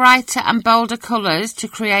 Use brighter and bolder colours to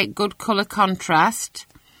create good colour contrast.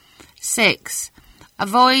 6.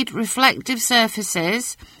 Avoid reflective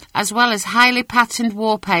surfaces, as well as highly patterned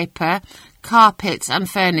wallpaper, carpets and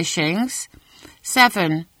furnishings.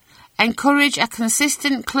 7. Encourage a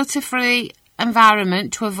consistent clutter-free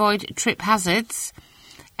environment to avoid trip hazards.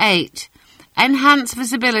 8. Enhance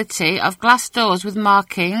visibility of glass doors with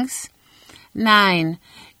markings. 9.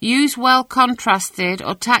 Use well-contrasted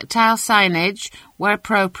or tactile signage where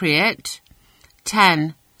appropriate.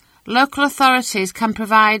 10. Local authorities can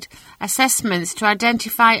provide assessments to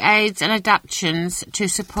identify aids and adaptations to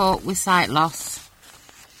support with sight loss.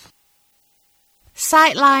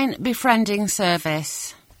 Sightline Befriending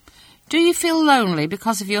Service. Do you feel lonely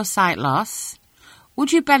because of your sight loss?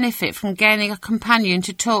 Would you benefit from gaining a companion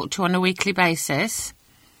to talk to on a weekly basis?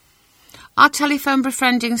 Our telephone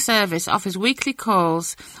befriending service offers weekly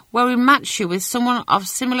calls where we match you with someone of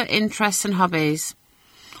similar interests and hobbies.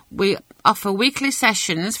 We offer weekly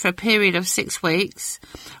sessions for a period of 6 weeks,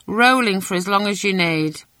 rolling for as long as you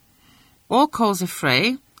need. All calls are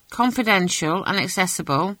free, confidential and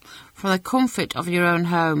accessible from the comfort of your own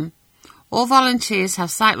home. All volunteers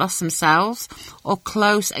have sight loss themselves or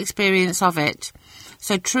close experience of it,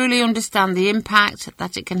 so truly understand the impact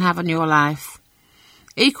that it can have on your life.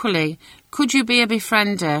 Equally, could you be a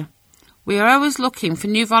befriender? We are always looking for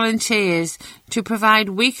new volunteers to provide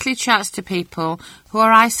weekly chats to people who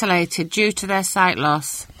are isolated due to their sight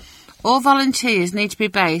loss. All volunteers need to be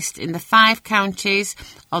based in the 5 counties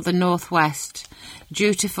of the North West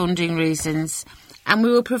due to funding reasons, and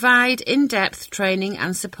we will provide in-depth training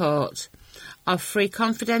and support. Our free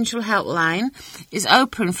confidential helpline is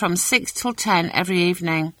open from 6 till 10 every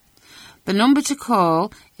evening. The number to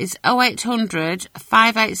call is 0800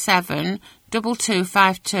 587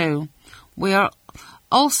 2252. We are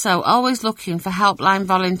also always looking for helpline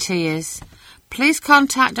volunteers. Please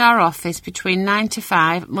contact our office between 9 to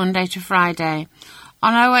 5, Monday to Friday,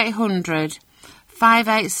 on 0800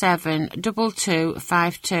 587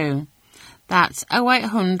 2252. That's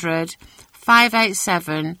 0800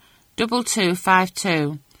 587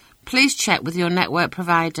 2252. Please check with your network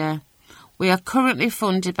provider. We are currently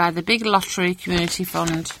funded by the Big Lottery Community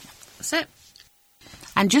Fund. That's it.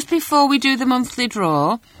 And just before we do the monthly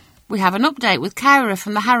draw, we have an update with Kyra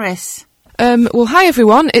from the Harris. Well, hi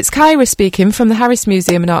everyone, it's Kyra speaking from the Harris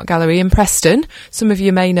Museum and Art Gallery in Preston. Some of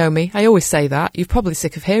you may know me, I always say that, you're probably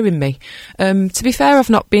sick of hearing me. To be fair, I've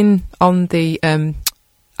not been on the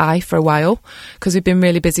eye for a while, because we've been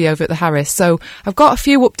really busy over at the Harris, so I've got a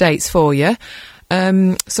few updates for you. So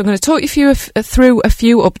I'm going to talk you through a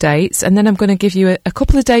few updates, and then I'm going to give you a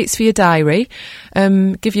couple of dates for your diary,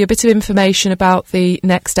 give you a bit of information about the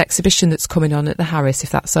next exhibition that's coming on at the Harris, if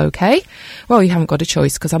that's okay. Well, you haven't got a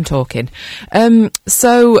choice because I'm talking.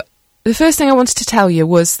 So the first thing I wanted to tell you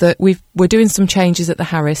was that we're doing some changes at the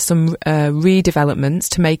Harris, some redevelopments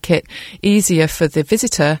to make it easier for the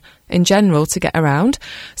visitor in general to get around.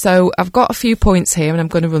 So I've got a few points here and I'm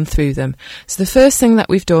going to run through them. So the first thing that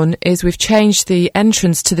we've done is we've changed the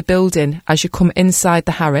entrance to the building as you come inside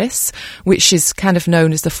the Harris, which is kind of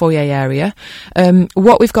known as the foyer area.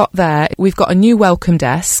 What we've got there, we've got a new welcome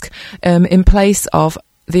desk in place of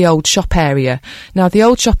the old shop area. Now, the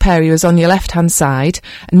old shop area is on your left-hand side.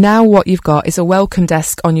 Now what you've got is a welcome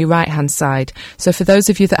desk on your right-hand side. So for those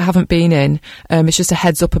of you that haven't been in, it's just a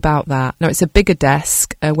heads up about that. Now, it's a bigger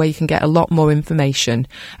desk where you can get a lot more information.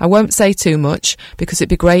 I won't say too much because it'd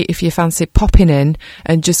be great if you fancy popping in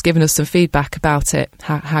and just giving us some feedback about it,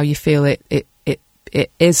 how you feel it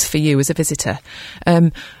it is for you as a visitor.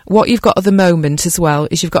 What you've got at the moment as well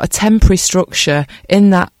is you've got a temporary structure in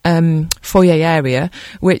that foyer area,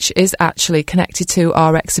 which is actually connected to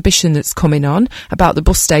our exhibition that's coming on about the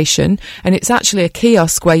bus station, and it's actually a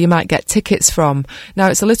kiosk where you might get tickets from. Now,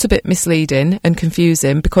 it's a little bit misleading and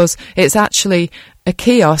confusing because it's actually a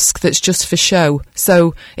kiosk that's just for show,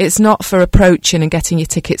 so it's not for approaching and getting your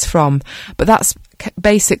tickets from, but that's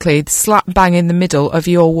basically slap bang in the middle of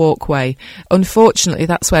your walkway. Unfortunately,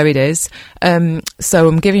 that's where it is, so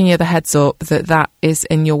I'm giving you the heads up that is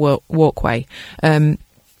in your walkway.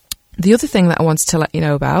 The other thing that I wanted to let you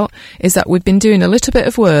know about is that we've been doing a little bit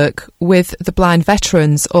of work with the blind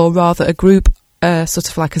veterans, or rather a group, sort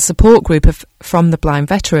of like a support group from the blind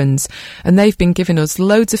veterans, and they've been giving us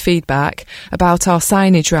loads of feedback about our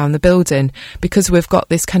signage around the building, because we've got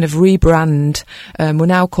this kind of rebrand. We're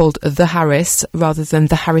now called The Harris rather than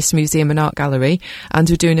the Harris Museum and Art Gallery, and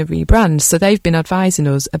we're doing a rebrand, so they've been advising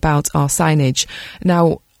us about our signage.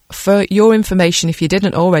 Now, for your information, if you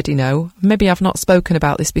didn't already know, maybe I've not spoken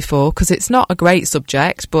about this before because it's not a great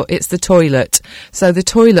subject, but it's the toilet. So the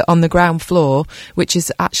toilet on the ground floor, which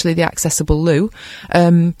is actually the accessible loo,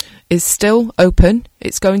 is still open.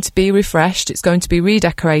 It's going to be refreshed, it's going to be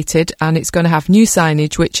redecorated, and it's going to have new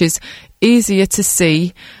signage, which is easier to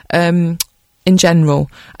see in general.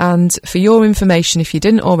 And for your information, if you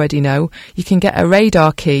didn't already know, you can get a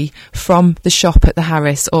radar key from the shop at the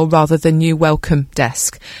Harris, or rather the new welcome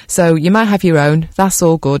desk. So you might have your own, that's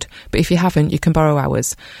all good, but if you haven't, you can borrow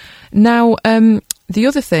ours. Now, the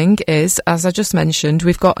other thing is, as I just mentioned,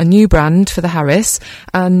 we've got a new brand for the Harris,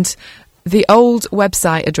 and the old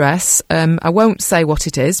website address, I won't say what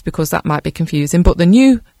it is because that might be confusing, but the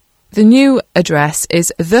new address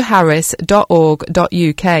is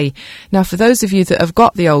theharris.org.uk. Now, for those of you that have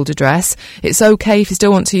got the old address, it's okay if you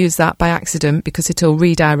still want to use that by accident, because it'll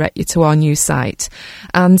redirect you to our new site.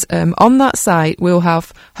 And on that site, we'll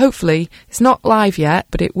have, hopefully, it's not live yet,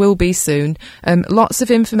 but it will be soon, lots of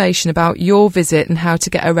information about your visit and how to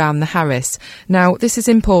get around the Harris. Now, this is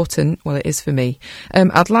important. Well, it is for me.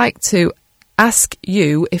 I'd like to ask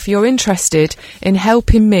you if you're interested in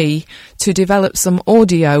helping me to develop some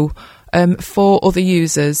audio for other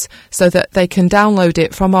users so that they can download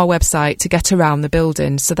it from our website to get around the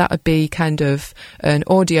building. So that would be kind of an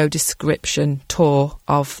audio description tour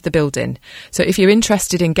of the building. So if you're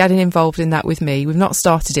interested in getting involved in that with me, we've not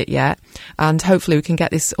started it yet, and hopefully we can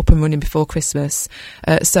get this up and running before Christmas.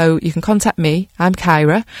 So you can contact me. I'm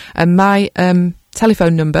Kyra, and my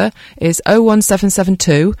telephone number is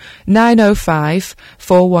 01772 905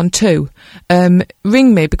 412.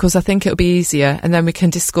 Ring me because I think it'll be easier, and then we can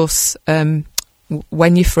discuss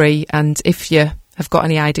when you're free and if you have got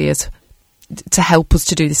any ideas to help us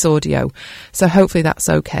to do this audio. So hopefully that's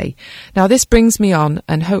okay. Now, this brings me on,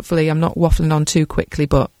 and hopefully I'm not waffling on too quickly,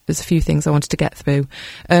 but there's a few things I wanted to get through.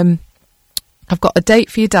 I've got a date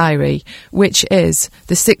for your diary, which is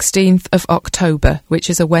the 16th of October, which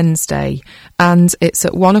is a Wednesday, and it's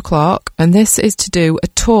at 1 o'clock, and this is to do a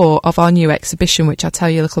tour of our new exhibition, which I'll tell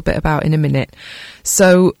you a little bit about in a minute.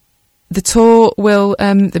 So the tour will,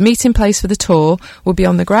 the meeting place for the tour will be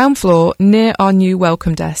on the ground floor near our new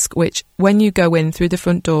welcome desk, which when you go in through the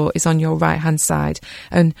front door is on your right-hand side,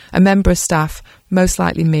 and a member of staff, most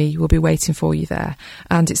likely me, will be waiting for you there.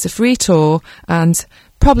 And it's a free tour, and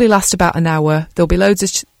probably last about an hour. There'll be loads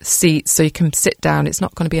of seats so you can sit down. It's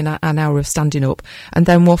not going to be an hour of standing up. And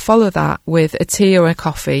then we'll follow that with a tea or a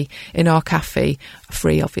coffee in our cafe,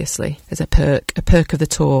 free obviously, as a perk of the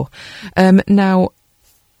tour. Now,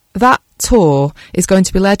 that tour is going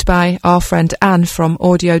to be led by our friend Anne from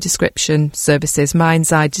Audio Description Services,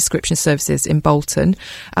 Mind's Eye Description Services in Bolton,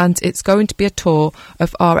 and it's going to be a tour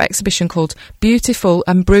of our exhibition called Beautiful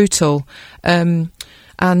and Brutal, and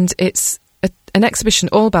it's an exhibition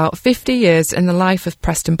all about 50 years in the life of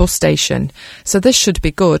Preston Bus Station. So this should be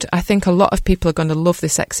good. I think a lot of people are going to love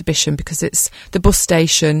this exhibition because it's the bus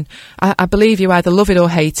station. I believe you either love it or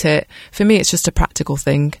hate it. For me, it's just a practical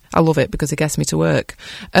thing. I love it because it gets me to work.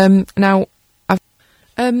 Now,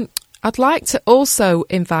 I'd like to also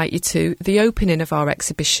invite you to the opening of our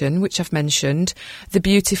exhibition, which I've mentioned, the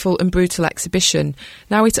Beautiful and Brutal exhibition.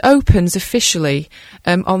 Now, it opens officially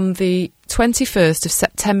on the 21st of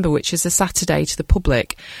September, which is a Saturday to the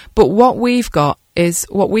public. But what we've got is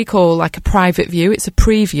what we call like a private view. It's a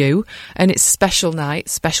preview, and it's special night,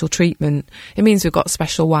 special treatment. It means we've got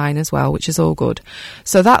special wine as well, which is all good.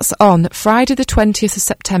 So that's on Friday the 20th of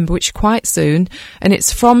September, which is quite soon, and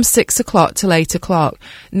it's from 6 o'clock till 8 o'clock.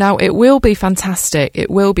 Now, it will be fantastic. It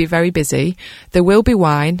will be very busy. There will be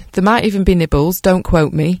wine. There might even be nibbles. Don't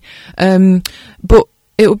quote me. But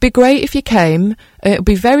it would be great if you came. It would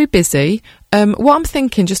be very busy. What I'm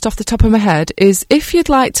thinking just off the top of my head is if you'd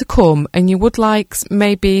like to come and you would like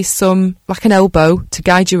maybe like an elbow to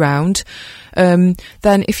guide you around,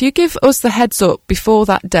 then if you give us the heads up before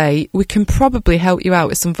that day, we can probably help you out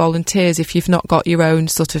with some volunteers if you've not got your own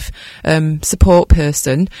sort of support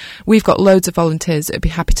person. We've got loads of volunteers that would be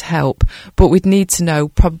happy to help, but we'd need to know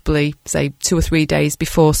probably, say, 2 or 3 days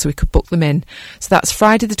before so we could book them in. So that's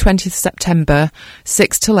Friday the 20th of September,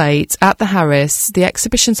 6 till 8 at the Harris. The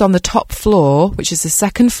exhibition's on the top floor, which is the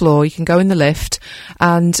second floor. You can go in the lift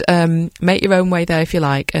and make your own way there if you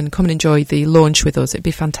like and come and enjoy the launch with us. It'd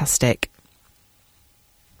be fantastic.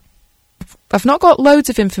 I've not got loads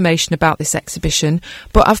of information about this exhibition,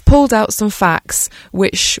 but I've pulled out some facts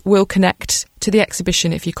which will connect to the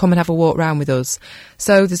exhibition if you come and have a walk round with us.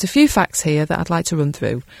 So there's a few facts here that I'd like to run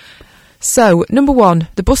through. So, number 1,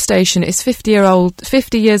 the bus station is 50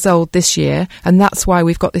 years old this year, and that's why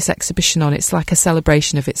we've got this exhibition on. It's like a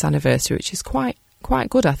celebration of its anniversary, which is quite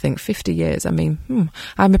good, I think. 50 years. I mean,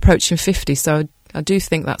 I'm approaching 50, so I do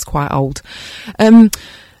think that's quite old.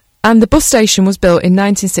 And the bus station was built in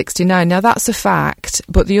 1969. Now, that's a fact,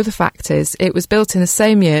 but the other fact is it was built in the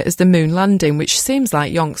same year as the moon landing, which seems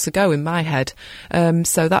like yonks ago in my head.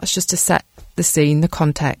 So that's just to set the scene, the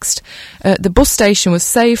context. The bus station was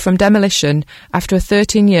saved from demolition after a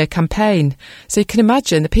 13-year campaign. So you can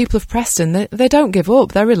imagine the people of Preston, they don't give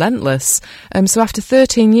up. They're relentless. So after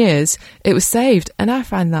 13 years, it was saved. And I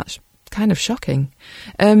find that kind of shocking.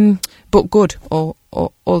 But good, all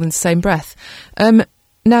in the same breath.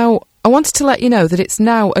 Now, I wanted to let you know that it's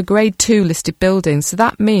now a Grade 2 listed building, so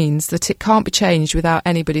that means that it can't be changed without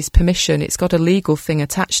anybody's permission. It's got a legal thing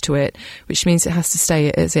attached to it, which means it has to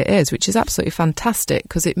stay as it is, which is absolutely fantastic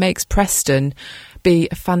because it makes Preston be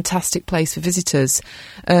a fantastic place for visitors.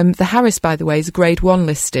 The Harris, by the way, is Grade 1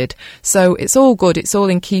 listed, so it's all good. It's all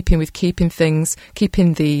in keeping with keeping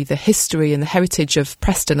the history and the heritage of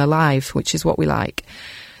Preston alive, which is what we like.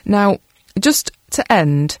 Now, just to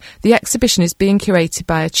end, the exhibition is being curated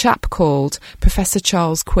by a chap called Professor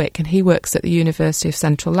Charles Quick, and he works at the University of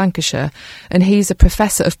Central Lancashire, and he's a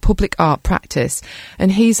professor of public art practice,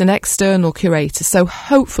 and he's an external curator, so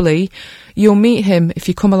hopefully you'll meet him if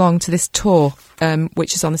you come along to this tour,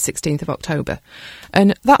 which is on the 16th of October.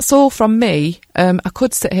 And that's all from me. I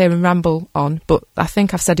could sit here and ramble on, but I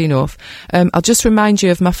think I've said enough. I'll just remind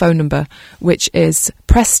you of my phone number, which is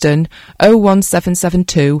Preston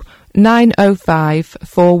 01772 905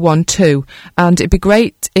 412, and it'd be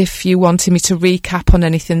great if you wanted me to recap on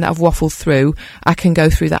anything that I've waffled through. I can go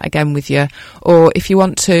through that again with you, or if you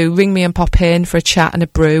want to ring me and pop in for a chat and a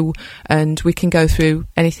brew, and we can go through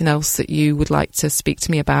anything else that you would like to speak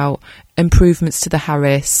to me about, improvements to the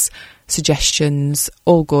Harris, suggestions,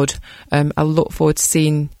 all good. I look forward to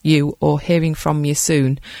seeing you or hearing from you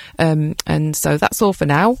soon, and so that's all for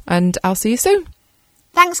now, and I'll see you soon.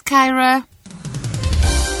 Thanks, Kyra.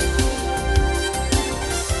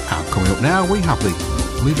 And coming up now, we have the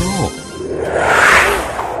Liverpool.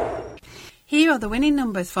 Here are the winning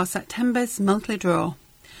numbers for September's monthly draw.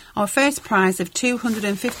 Our first prize of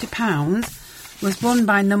 £250 was won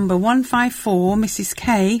by number 154, Mrs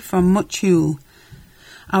K from Muchule.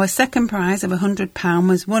 Our second prize of £100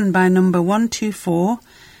 was won by number 124,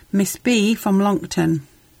 Miss B from Longton.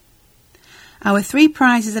 Our three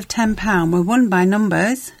prizes of £10 were won by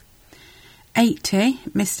numbers 80,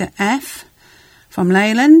 Mr F from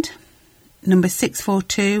Leyland, number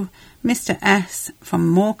 642, Mr S from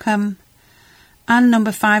Morecambe, and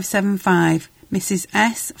number 575, Mrs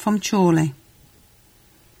S from Chorley.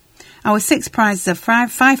 Our six prizes of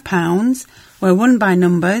 £5 were won by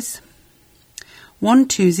numbers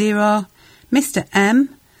 120, Mr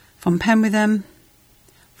M from Penwitham,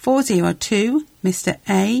 402, Mr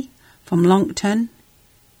A from Longton,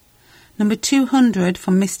 number 200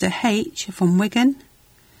 from Mr H from Wigan,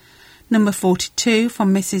 number 42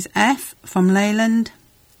 from Mrs F from Leyland,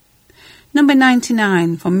 number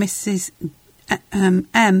 99 from Mrs M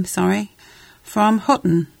from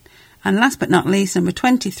Hutton, and last but not least number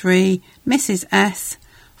 23, Mrs S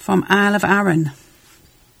from Isle of Arran.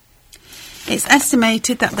 It's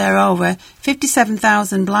estimated that there are over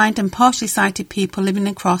 57,000 blind and partially sighted people living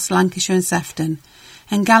across Lancashire and Sefton,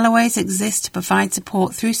 and Galloway's exist to provide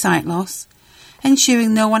support through sight loss,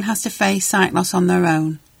 ensuring no one has to face sight loss on their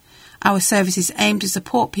own. Our services aim to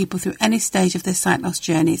support people through any stage of their sight loss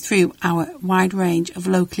journey through our wide range of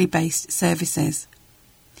locally based services.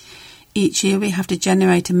 Each year we have to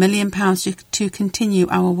generate £1 million to continue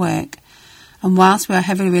our work, and whilst we are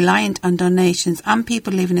heavily reliant on donations and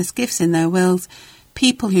people leaving us gifts in their wills,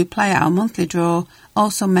 people who play our monthly draw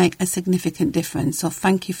also make a significant difference, so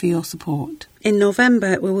thank you for your support. In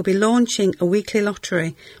November, we will be launching a weekly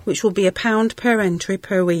lottery, which will be £1 per entry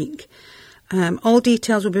per week. All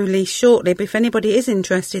details will be released shortly, but if anybody is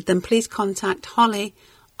interested, then please contact Holly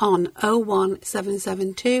on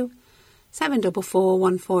 01772 744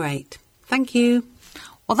 148. Thank you.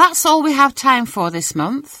 Well, that's all we have time for this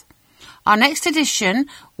month. Our next edition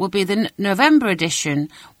will be the November edition,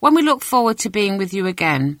 when we look forward to being with you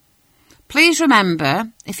again. Please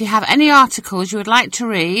remember, if you have any articles you would like to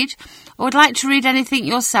read, or would like to read anything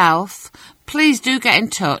yourself, please do get in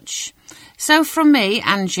touch. So from me,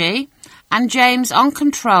 Angie, and James on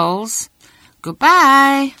controls,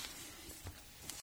 goodbye.